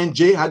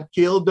J&J had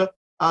killed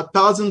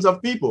thousands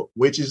of people,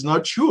 which is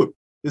not true.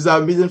 These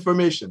are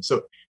misinformation.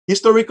 So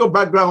historical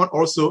background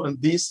also on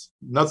this,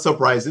 not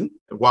surprising,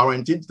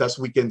 warranted, that's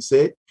what we can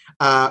say.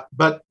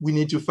 But we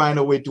need to find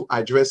a way to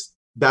address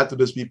that to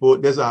those people.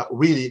 There's a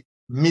really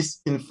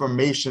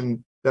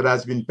misinformation that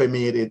has been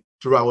permeated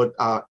throughout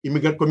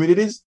immigrant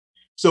communities.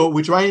 So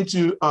we're trying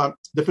to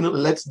definitely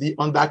let the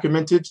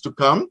undocumented to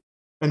come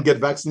and get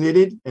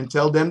vaccinated and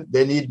tell them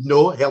they need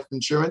no health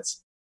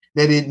insurance.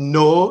 They need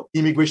no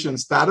immigration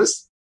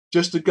status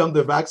just to come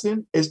the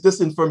vaccine. It's this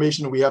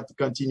information we have to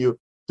continue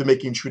to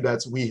making sure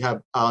that we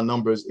have our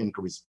numbers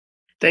increase.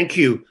 Thank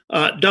you.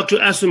 Dr.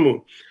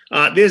 Asamoah,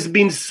 there's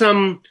been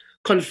some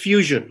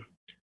confusion.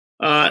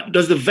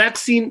 Does the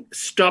vaccine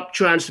stop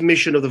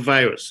transmission of the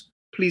virus?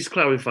 Please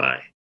clarify.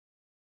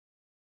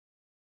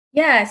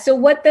 Yeah, so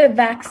what the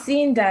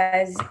vaccine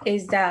does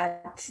is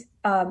that,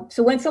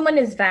 so when someone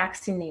is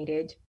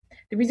vaccinated,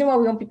 the reason why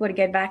we want people to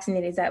get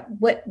vaccinated is that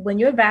when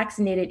you're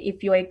vaccinated,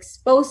 if you're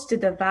exposed to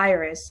the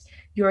virus,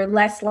 you're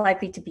less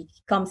likely to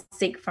become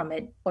sick from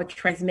it or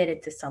transmit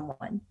it to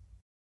someone.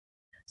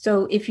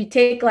 So if you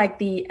take like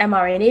the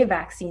mRNA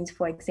vaccines,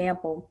 for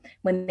example,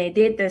 when they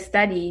did the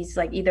studies,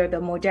 like either the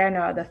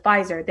Moderna or the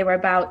Pfizer, they were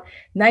about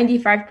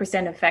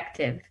 95%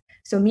 effective.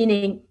 So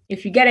meaning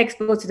if you get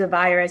exposed to the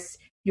virus,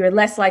 you're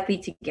less likely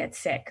to get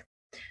sick.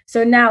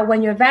 So now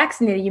when you're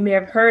vaccinated, you may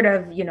have heard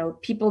of,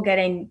 people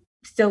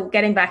still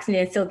getting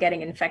vaccinated and still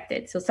getting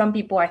infected. So some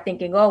people are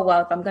thinking, oh,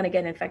 well, if I'm going to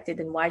get infected,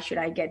 then why should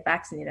I get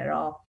vaccinated at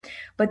all?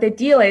 But the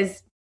deal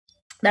is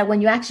that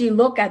when you actually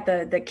look at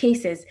the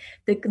cases,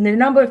 the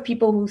number of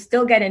people who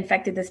still get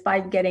infected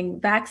despite getting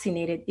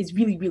vaccinated is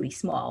really, really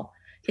small.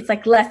 It's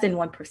like less than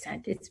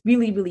 1%. It's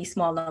really, really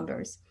small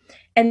numbers.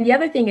 And the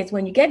other thing is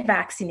when you get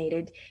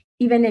vaccinated,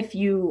 even if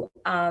you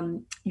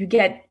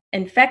get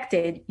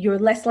infected, you're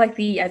less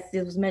likely, as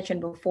it was mentioned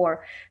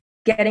before,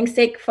 getting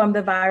sick from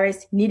the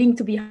virus, needing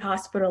to be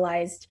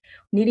hospitalized,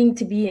 needing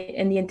to be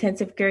in the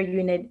intensive care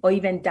unit, or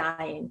even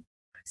dying.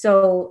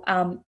 So,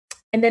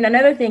 and then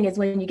another thing is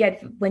when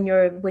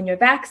you're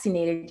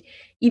vaccinated,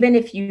 even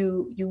if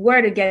you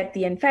were to get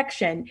the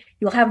infection,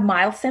 you'll have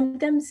mild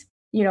symptoms.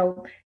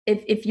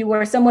 if you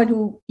were someone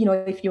who,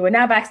 if you were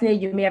not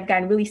vaccinated, you may have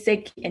gotten really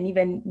sick and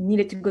even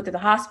needed to go to the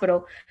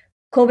hospital.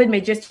 COVID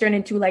may just turn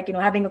into like,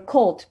 having a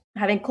cold,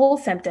 having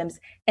cold symptoms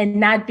and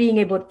not being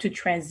able to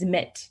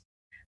transmit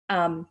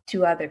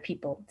to other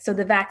people. So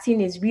the vaccine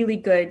is really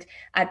good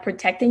at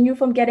protecting you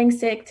from getting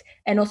sick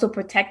and also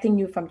protecting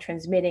you from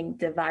transmitting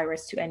the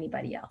virus to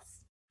anybody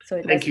else. So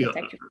it does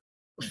protect you.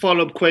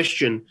 Follow-up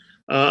question.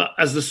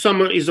 As the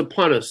summer is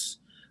upon us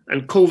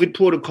and COVID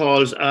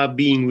protocols are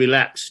being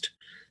relaxed,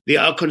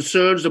 there are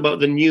concerns about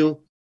the new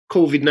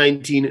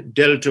COVID-19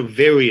 Delta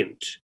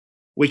variant,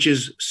 which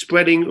is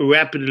spreading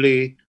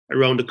rapidly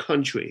around the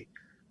country.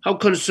 How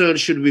concerned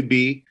should we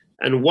be,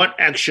 and what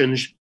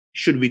actions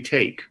should we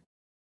take?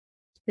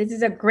 This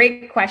is a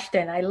great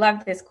question. I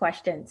love this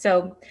question.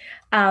 So,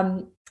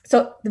 as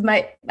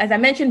I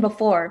mentioned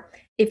before,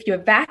 if you're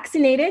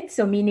vaccinated,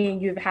 so meaning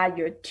you've had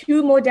your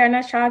 2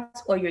 Moderna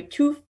shots or your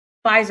 2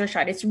 Pfizer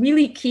shot, it's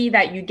really key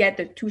that you get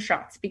the 2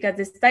 shots, because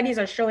the studies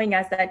are showing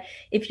us that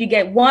if you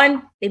get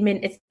 1,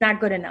 it's not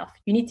good enough.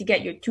 You need to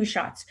get your 2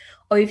 shots.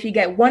 Or if you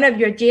get 1 of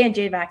your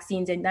J&J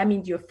vaccines, and that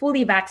means you're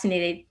fully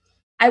vaccinated,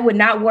 I would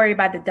not worry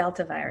about the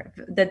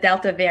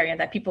Delta variant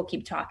that people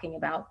keep talking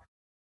about.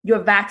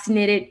 You're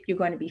vaccinated, you're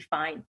going to be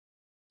fine.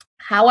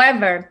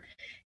 However,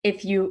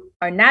 if you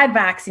are not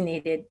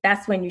vaccinated,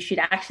 that's when you should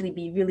actually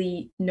be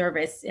really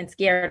nervous and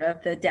scared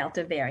of the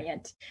Delta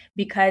variant,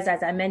 because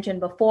as I mentioned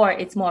before,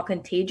 it's more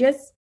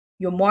contagious.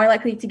 You're more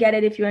likely to get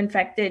it if you're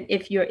infected,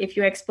 if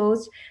you're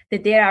exposed. The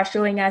data are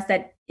showing us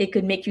that it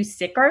could make you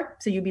sicker,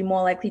 so you'd be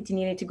more likely to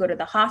need to go to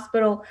the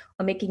hospital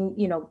or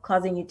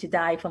causing you to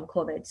die from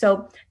COVID.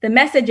 So the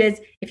message is,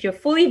 if you're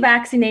fully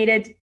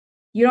vaccinated,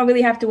 you don't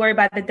really have to worry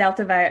about the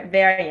Delta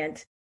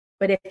variant.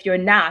 But if you're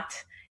not,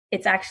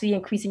 it's actually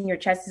increasing your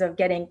chances of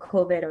getting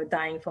COVID or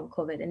dying from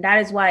COVID. And that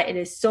is why it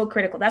is so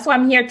critical. That's why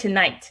I'm here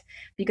tonight,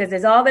 because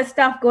there's all this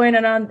stuff going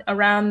on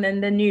around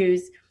in the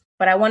news.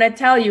 But I want to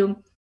tell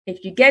you,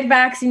 if you get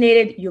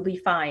vaccinated, you'll be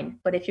fine.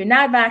 But if you're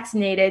not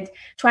vaccinated,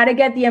 try to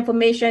get the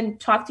information,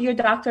 talk to your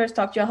doctors,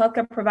 talk to your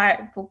healthcare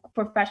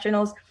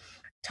professionals,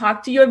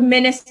 talk to your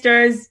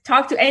ministers,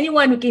 talk to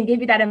anyone who can give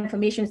you that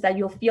information so that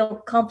you'll feel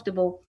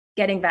comfortable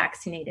getting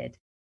vaccinated.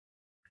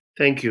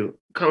 Thank you.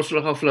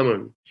 Councillor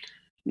Hoffleman.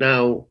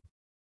 Now,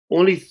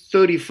 only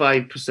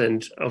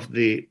 35% of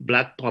the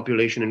Black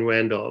population in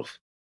Randolph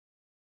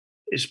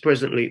is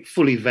presently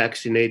fully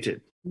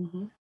vaccinated.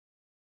 Mm-hmm.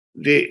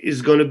 There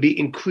is going to be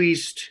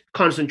increased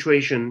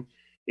concentration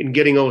in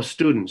getting our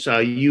students,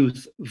 our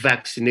youth,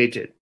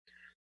 vaccinated.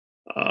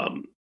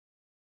 About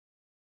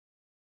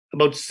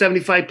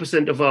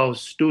 75% of our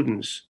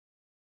students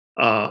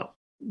are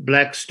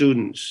Black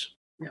students.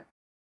 Yeah.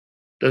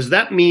 Does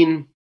that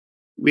mean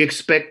we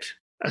expect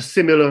a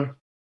similar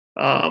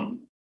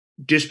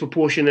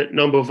disproportionate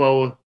number of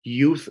our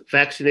youth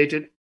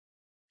vaccinated?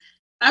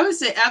 I would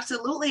say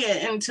absolutely,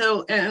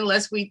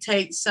 unless we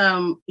take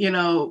some,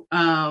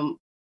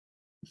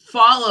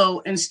 follow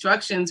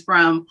instructions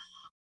from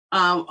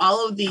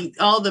all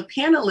the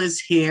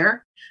panelists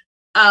here.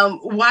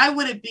 Why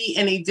would it be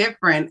any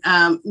different?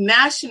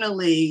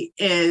 Nationally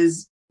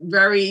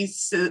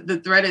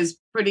the threat is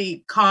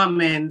pretty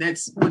common.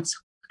 That's what's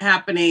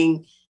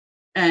happening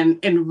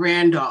in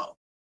Randolph.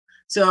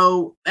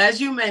 So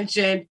as you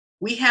mentioned,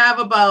 we have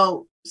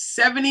about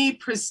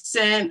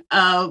 70%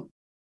 of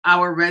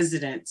our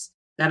residents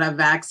that are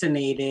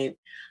vaccinated.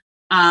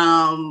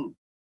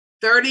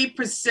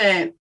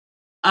 30%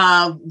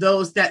 of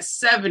those, that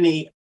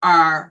 70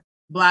 are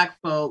Black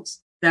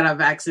folks that are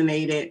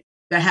vaccinated,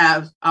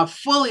 that are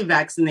fully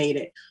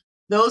vaccinated.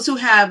 Those who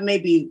have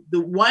maybe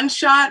the 1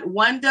 shot,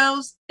 1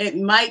 dose, it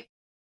might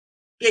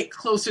get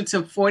closer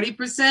to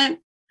 40%,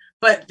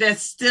 but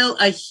that's still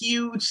a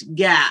huge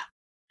gap.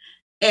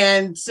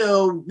 And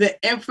so the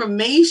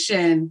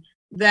information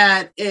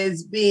that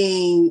is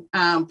being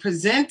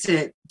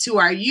presented to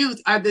our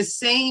youth are the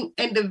same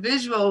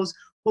individuals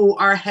who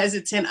are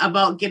hesitant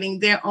about getting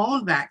their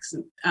own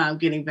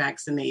getting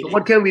vaccinated. So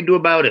what can we do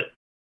about it?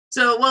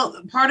 So,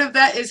 part of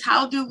that is,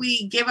 how do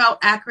we give out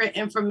accurate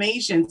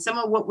information? Some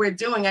of what we're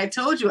doing, I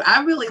told you,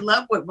 I really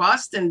love what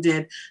Boston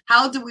did.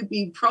 How do we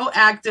be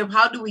proactive?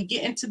 How do we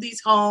get into these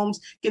homes,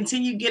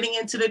 continue getting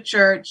into the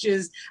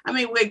churches? I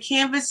mean, we're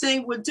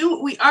canvassing,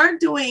 we are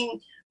doing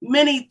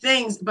many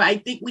things, but I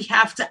think we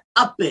have to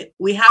up it.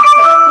 We have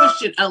to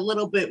push it a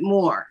little bit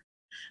more.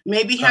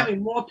 Maybe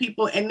having more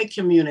people in the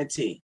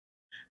community.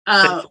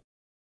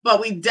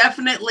 But we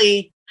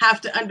definitely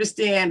have to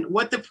understand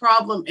what the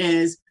problem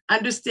is,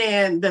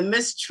 understand the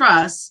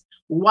mistrust,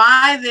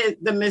 why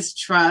the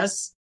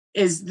mistrust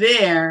is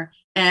there,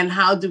 and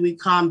how do we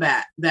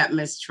combat that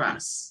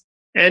mistrust.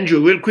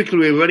 Andrew, real quickly,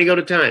 we're running out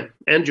of time.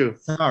 Andrew.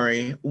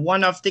 Sorry.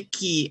 One of the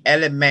key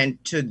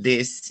elements to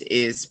this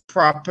is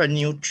proper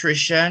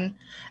nutrition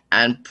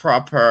and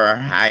proper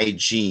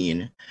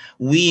hygiene.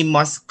 We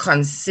must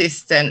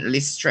consistently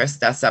stress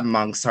that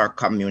amongst our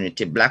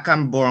community. Black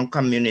and brown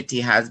community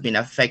has been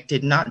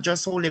affected not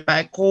just only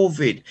by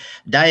COVID,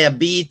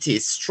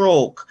 diabetes,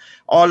 stroke,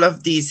 all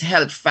of these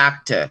health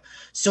factors.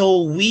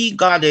 So we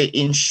gotta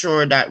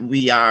ensure that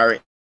we are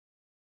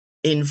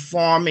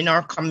informing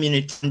our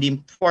community on the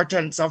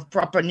importance of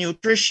proper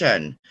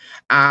nutrition,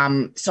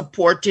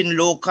 supporting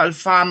local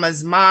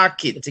farmers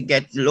market to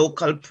get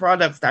local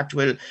products that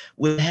will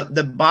help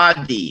the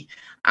body,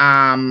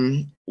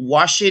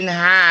 washing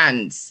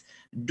hands,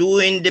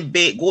 going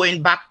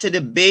back to the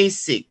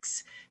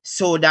basics,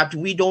 so that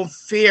we don't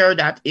fear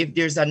that if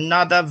there's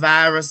another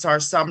virus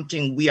or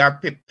something, we are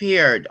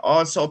prepared.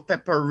 Also,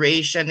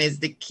 preparation is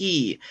the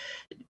key.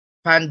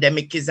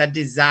 Pandemic is a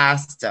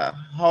disaster.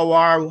 How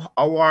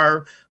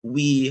are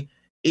we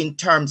in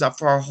terms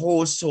of our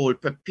household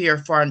prepare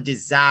for a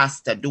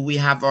disaster? Do we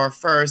have our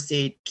first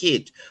aid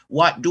kit?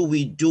 What do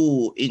we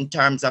do in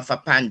terms of a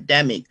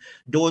pandemic?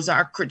 Those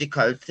are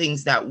critical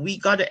things that we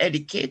got to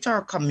educate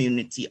our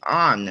community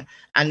on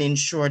and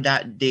ensure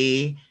that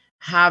they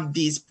have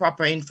these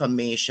proper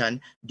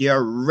information.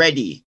 They're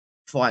ready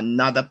for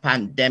another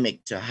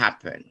pandemic to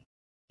happen.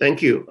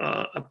 Thank you.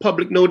 A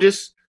public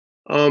notice.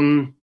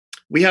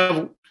 We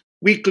have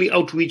weekly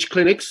outreach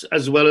clinics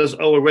as well as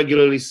our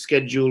regularly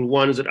scheduled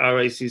ones at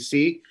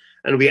RICC,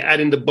 and we're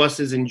adding the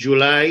buses in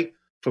July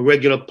for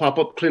regular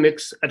pop-up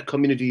clinics at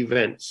community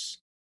events,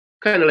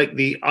 kind of like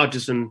the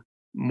artisan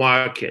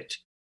market.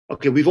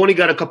 Okay, we've only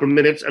got a couple of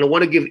minutes, and I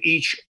want to give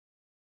each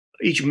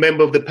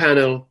member of the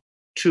panel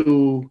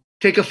to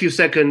take a few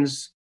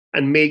seconds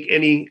and make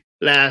any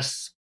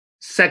last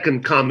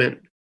second comment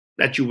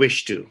that you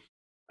wish to.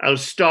 I'll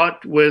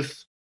start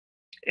with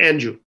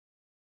Andrew.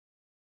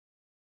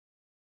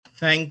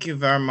 Thank you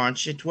very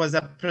much. It was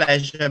a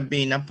pleasure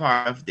being a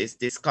part of this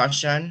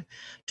discussion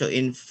to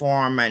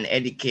inform and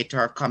educate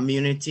our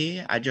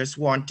community. I just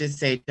want to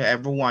say to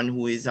everyone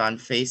who is on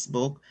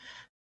Facebook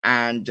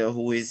and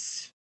who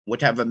is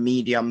whatever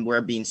medium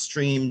we're being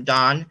streamed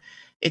on,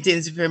 it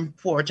is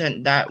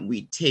important that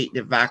we take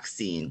the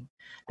vaccine.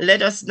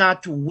 Let us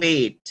not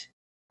wait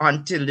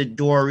until the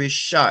door is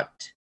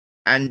shut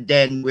and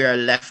then we're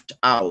left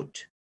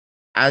out.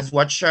 As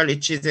what Shirley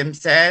Chisholm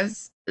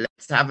says,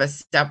 let's have a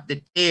seat at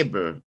the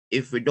table.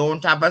 If we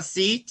don't have a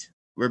seat,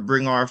 we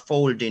bring our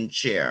folding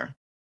chair.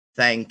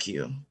 Thank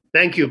you.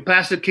 Thank you.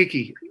 Pastor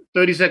Kiki,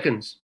 30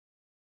 seconds.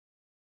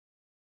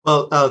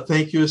 Well,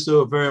 thank you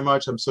so very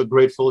much. I'm so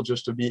grateful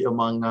just to be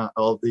among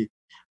all the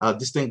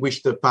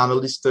distinguished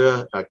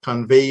panelists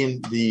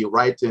conveying the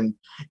right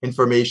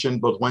information.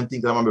 But one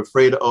thing that I'm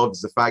afraid of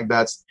is the fact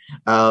that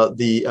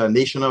the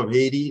nation of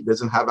Haiti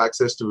doesn't have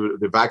access to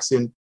the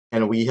vaccine.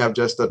 And we have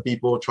just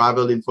people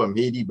traveling from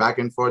Haiti back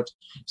and forth.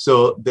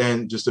 So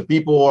then just the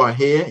people who are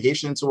here,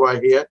 Haitians who are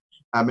here,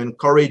 I'm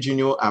encouraging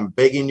you, I'm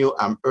begging you,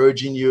 I'm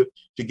urging you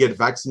to get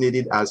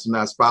vaccinated as soon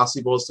as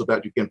possible so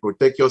that you can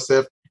protect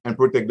yourself and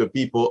protect the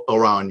people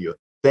around you.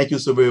 Thank you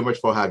so very much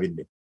for having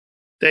me.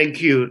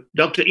 Thank you.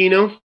 Dr.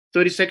 Eno,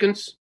 30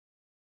 seconds.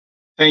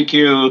 Thank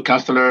you,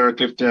 Councillor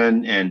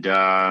Clifton, and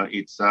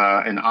it's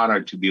an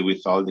honor to be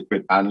with all the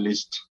great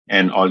panelists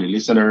and all the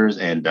listeners,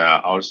 and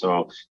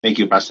also thank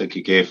you, Pastor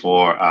Kike,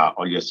 for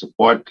all your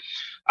support.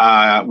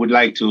 I would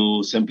like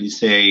to simply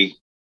say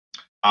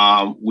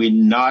we're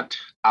not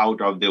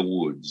out of the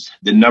woods.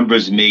 The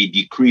numbers may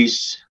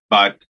decrease,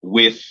 but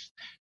with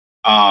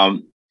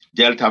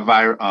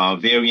Delta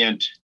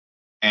variant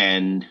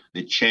and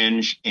the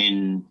change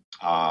in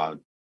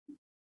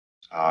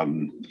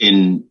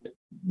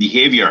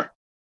behavior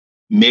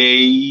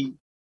may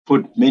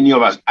put many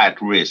of us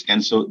at risk.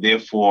 And so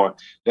therefore,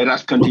 let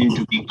us continue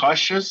to be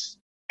cautious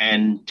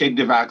and take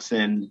the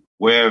vaccine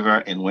wherever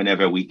and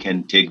whenever we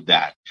can take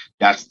that.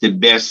 That's the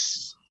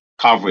best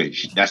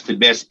coverage. That's the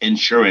best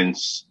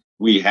insurance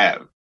we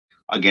have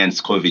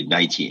against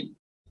COVID-19.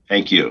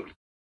 Thank you.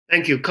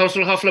 Thank you.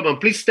 Councillor Huffleman,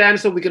 please stand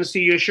so we can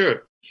see your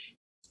shirt.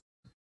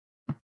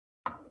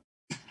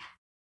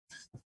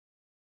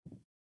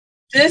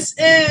 This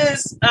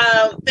is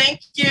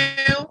thank you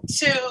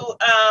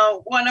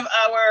to one of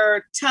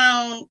our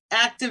town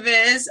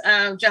activists,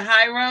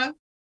 Jahaira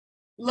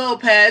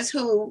Lopez,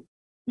 who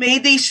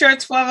made these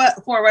shirts for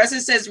us.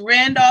 It says,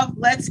 Randolph,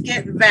 let's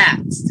get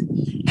vaxxed.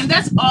 And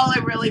that's all I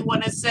really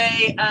want to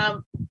say.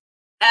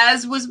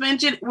 As was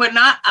mentioned, we're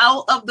not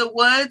out of the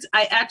woods.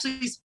 I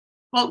actually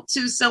spoke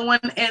to someone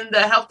in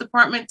the health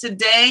department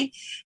today,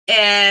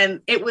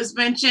 and it was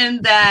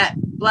mentioned that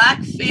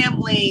Black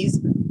families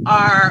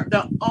are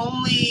the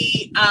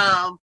only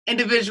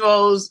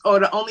individuals or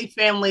the only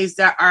families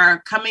that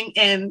are coming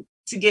in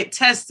to get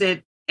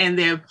tested and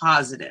they're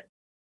positive.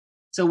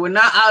 So we're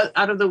not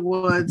out of the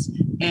woods,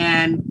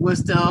 and we'll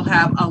still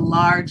have a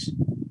large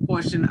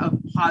portion of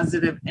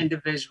positive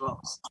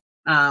individuals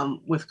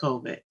with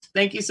COVID.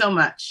 Thank you so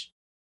much.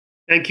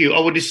 Thank you.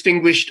 Our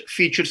distinguished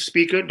featured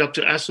speaker,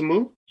 Dr.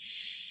 Asamu.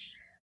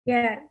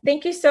 Yeah,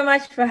 thank you so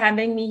much for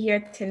having me here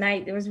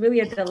tonight. It was really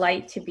a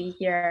delight to be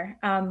here.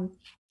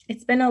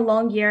 It's been a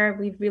long year.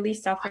 We've really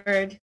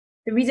suffered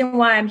The reason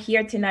why I'm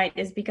here tonight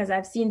is because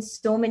I've seen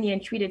so many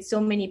and treated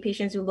so many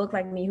patients who look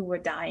like me who were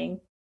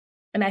dying.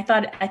 And I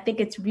think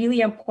it's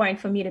really important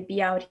for me to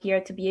be out here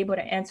to be able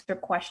to answer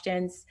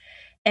questions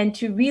and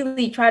to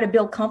really try to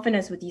build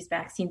confidence with these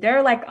vaccines.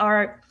 They're like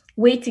our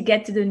way to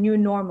get to the new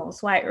normal.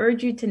 So I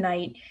urge you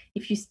tonight,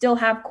 if you still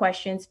have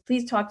questions,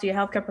 please talk to your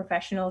healthcare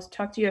professionals,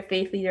 talk to your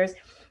faith leaders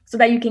so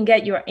that you can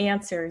get your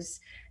answers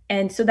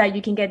and so that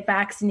you can get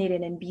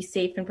vaccinated and be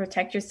safe and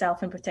protect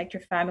yourself and protect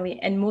your family.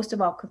 And most of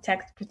all,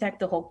 protect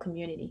the whole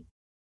community.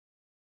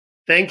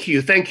 Thank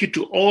you. Thank you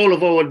to all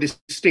of our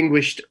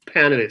distinguished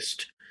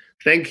panelists.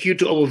 Thank you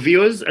to our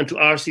viewers and to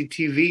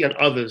RCTV and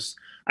others.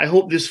 I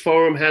hope this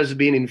forum has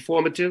been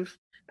informative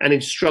and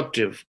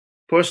instructive.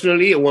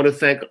 Personally, I want to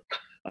thank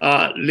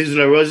Liz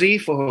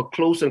LaRosie for her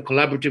close and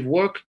collaborative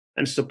work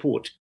and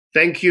support.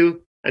 Thank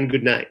you and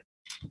good night.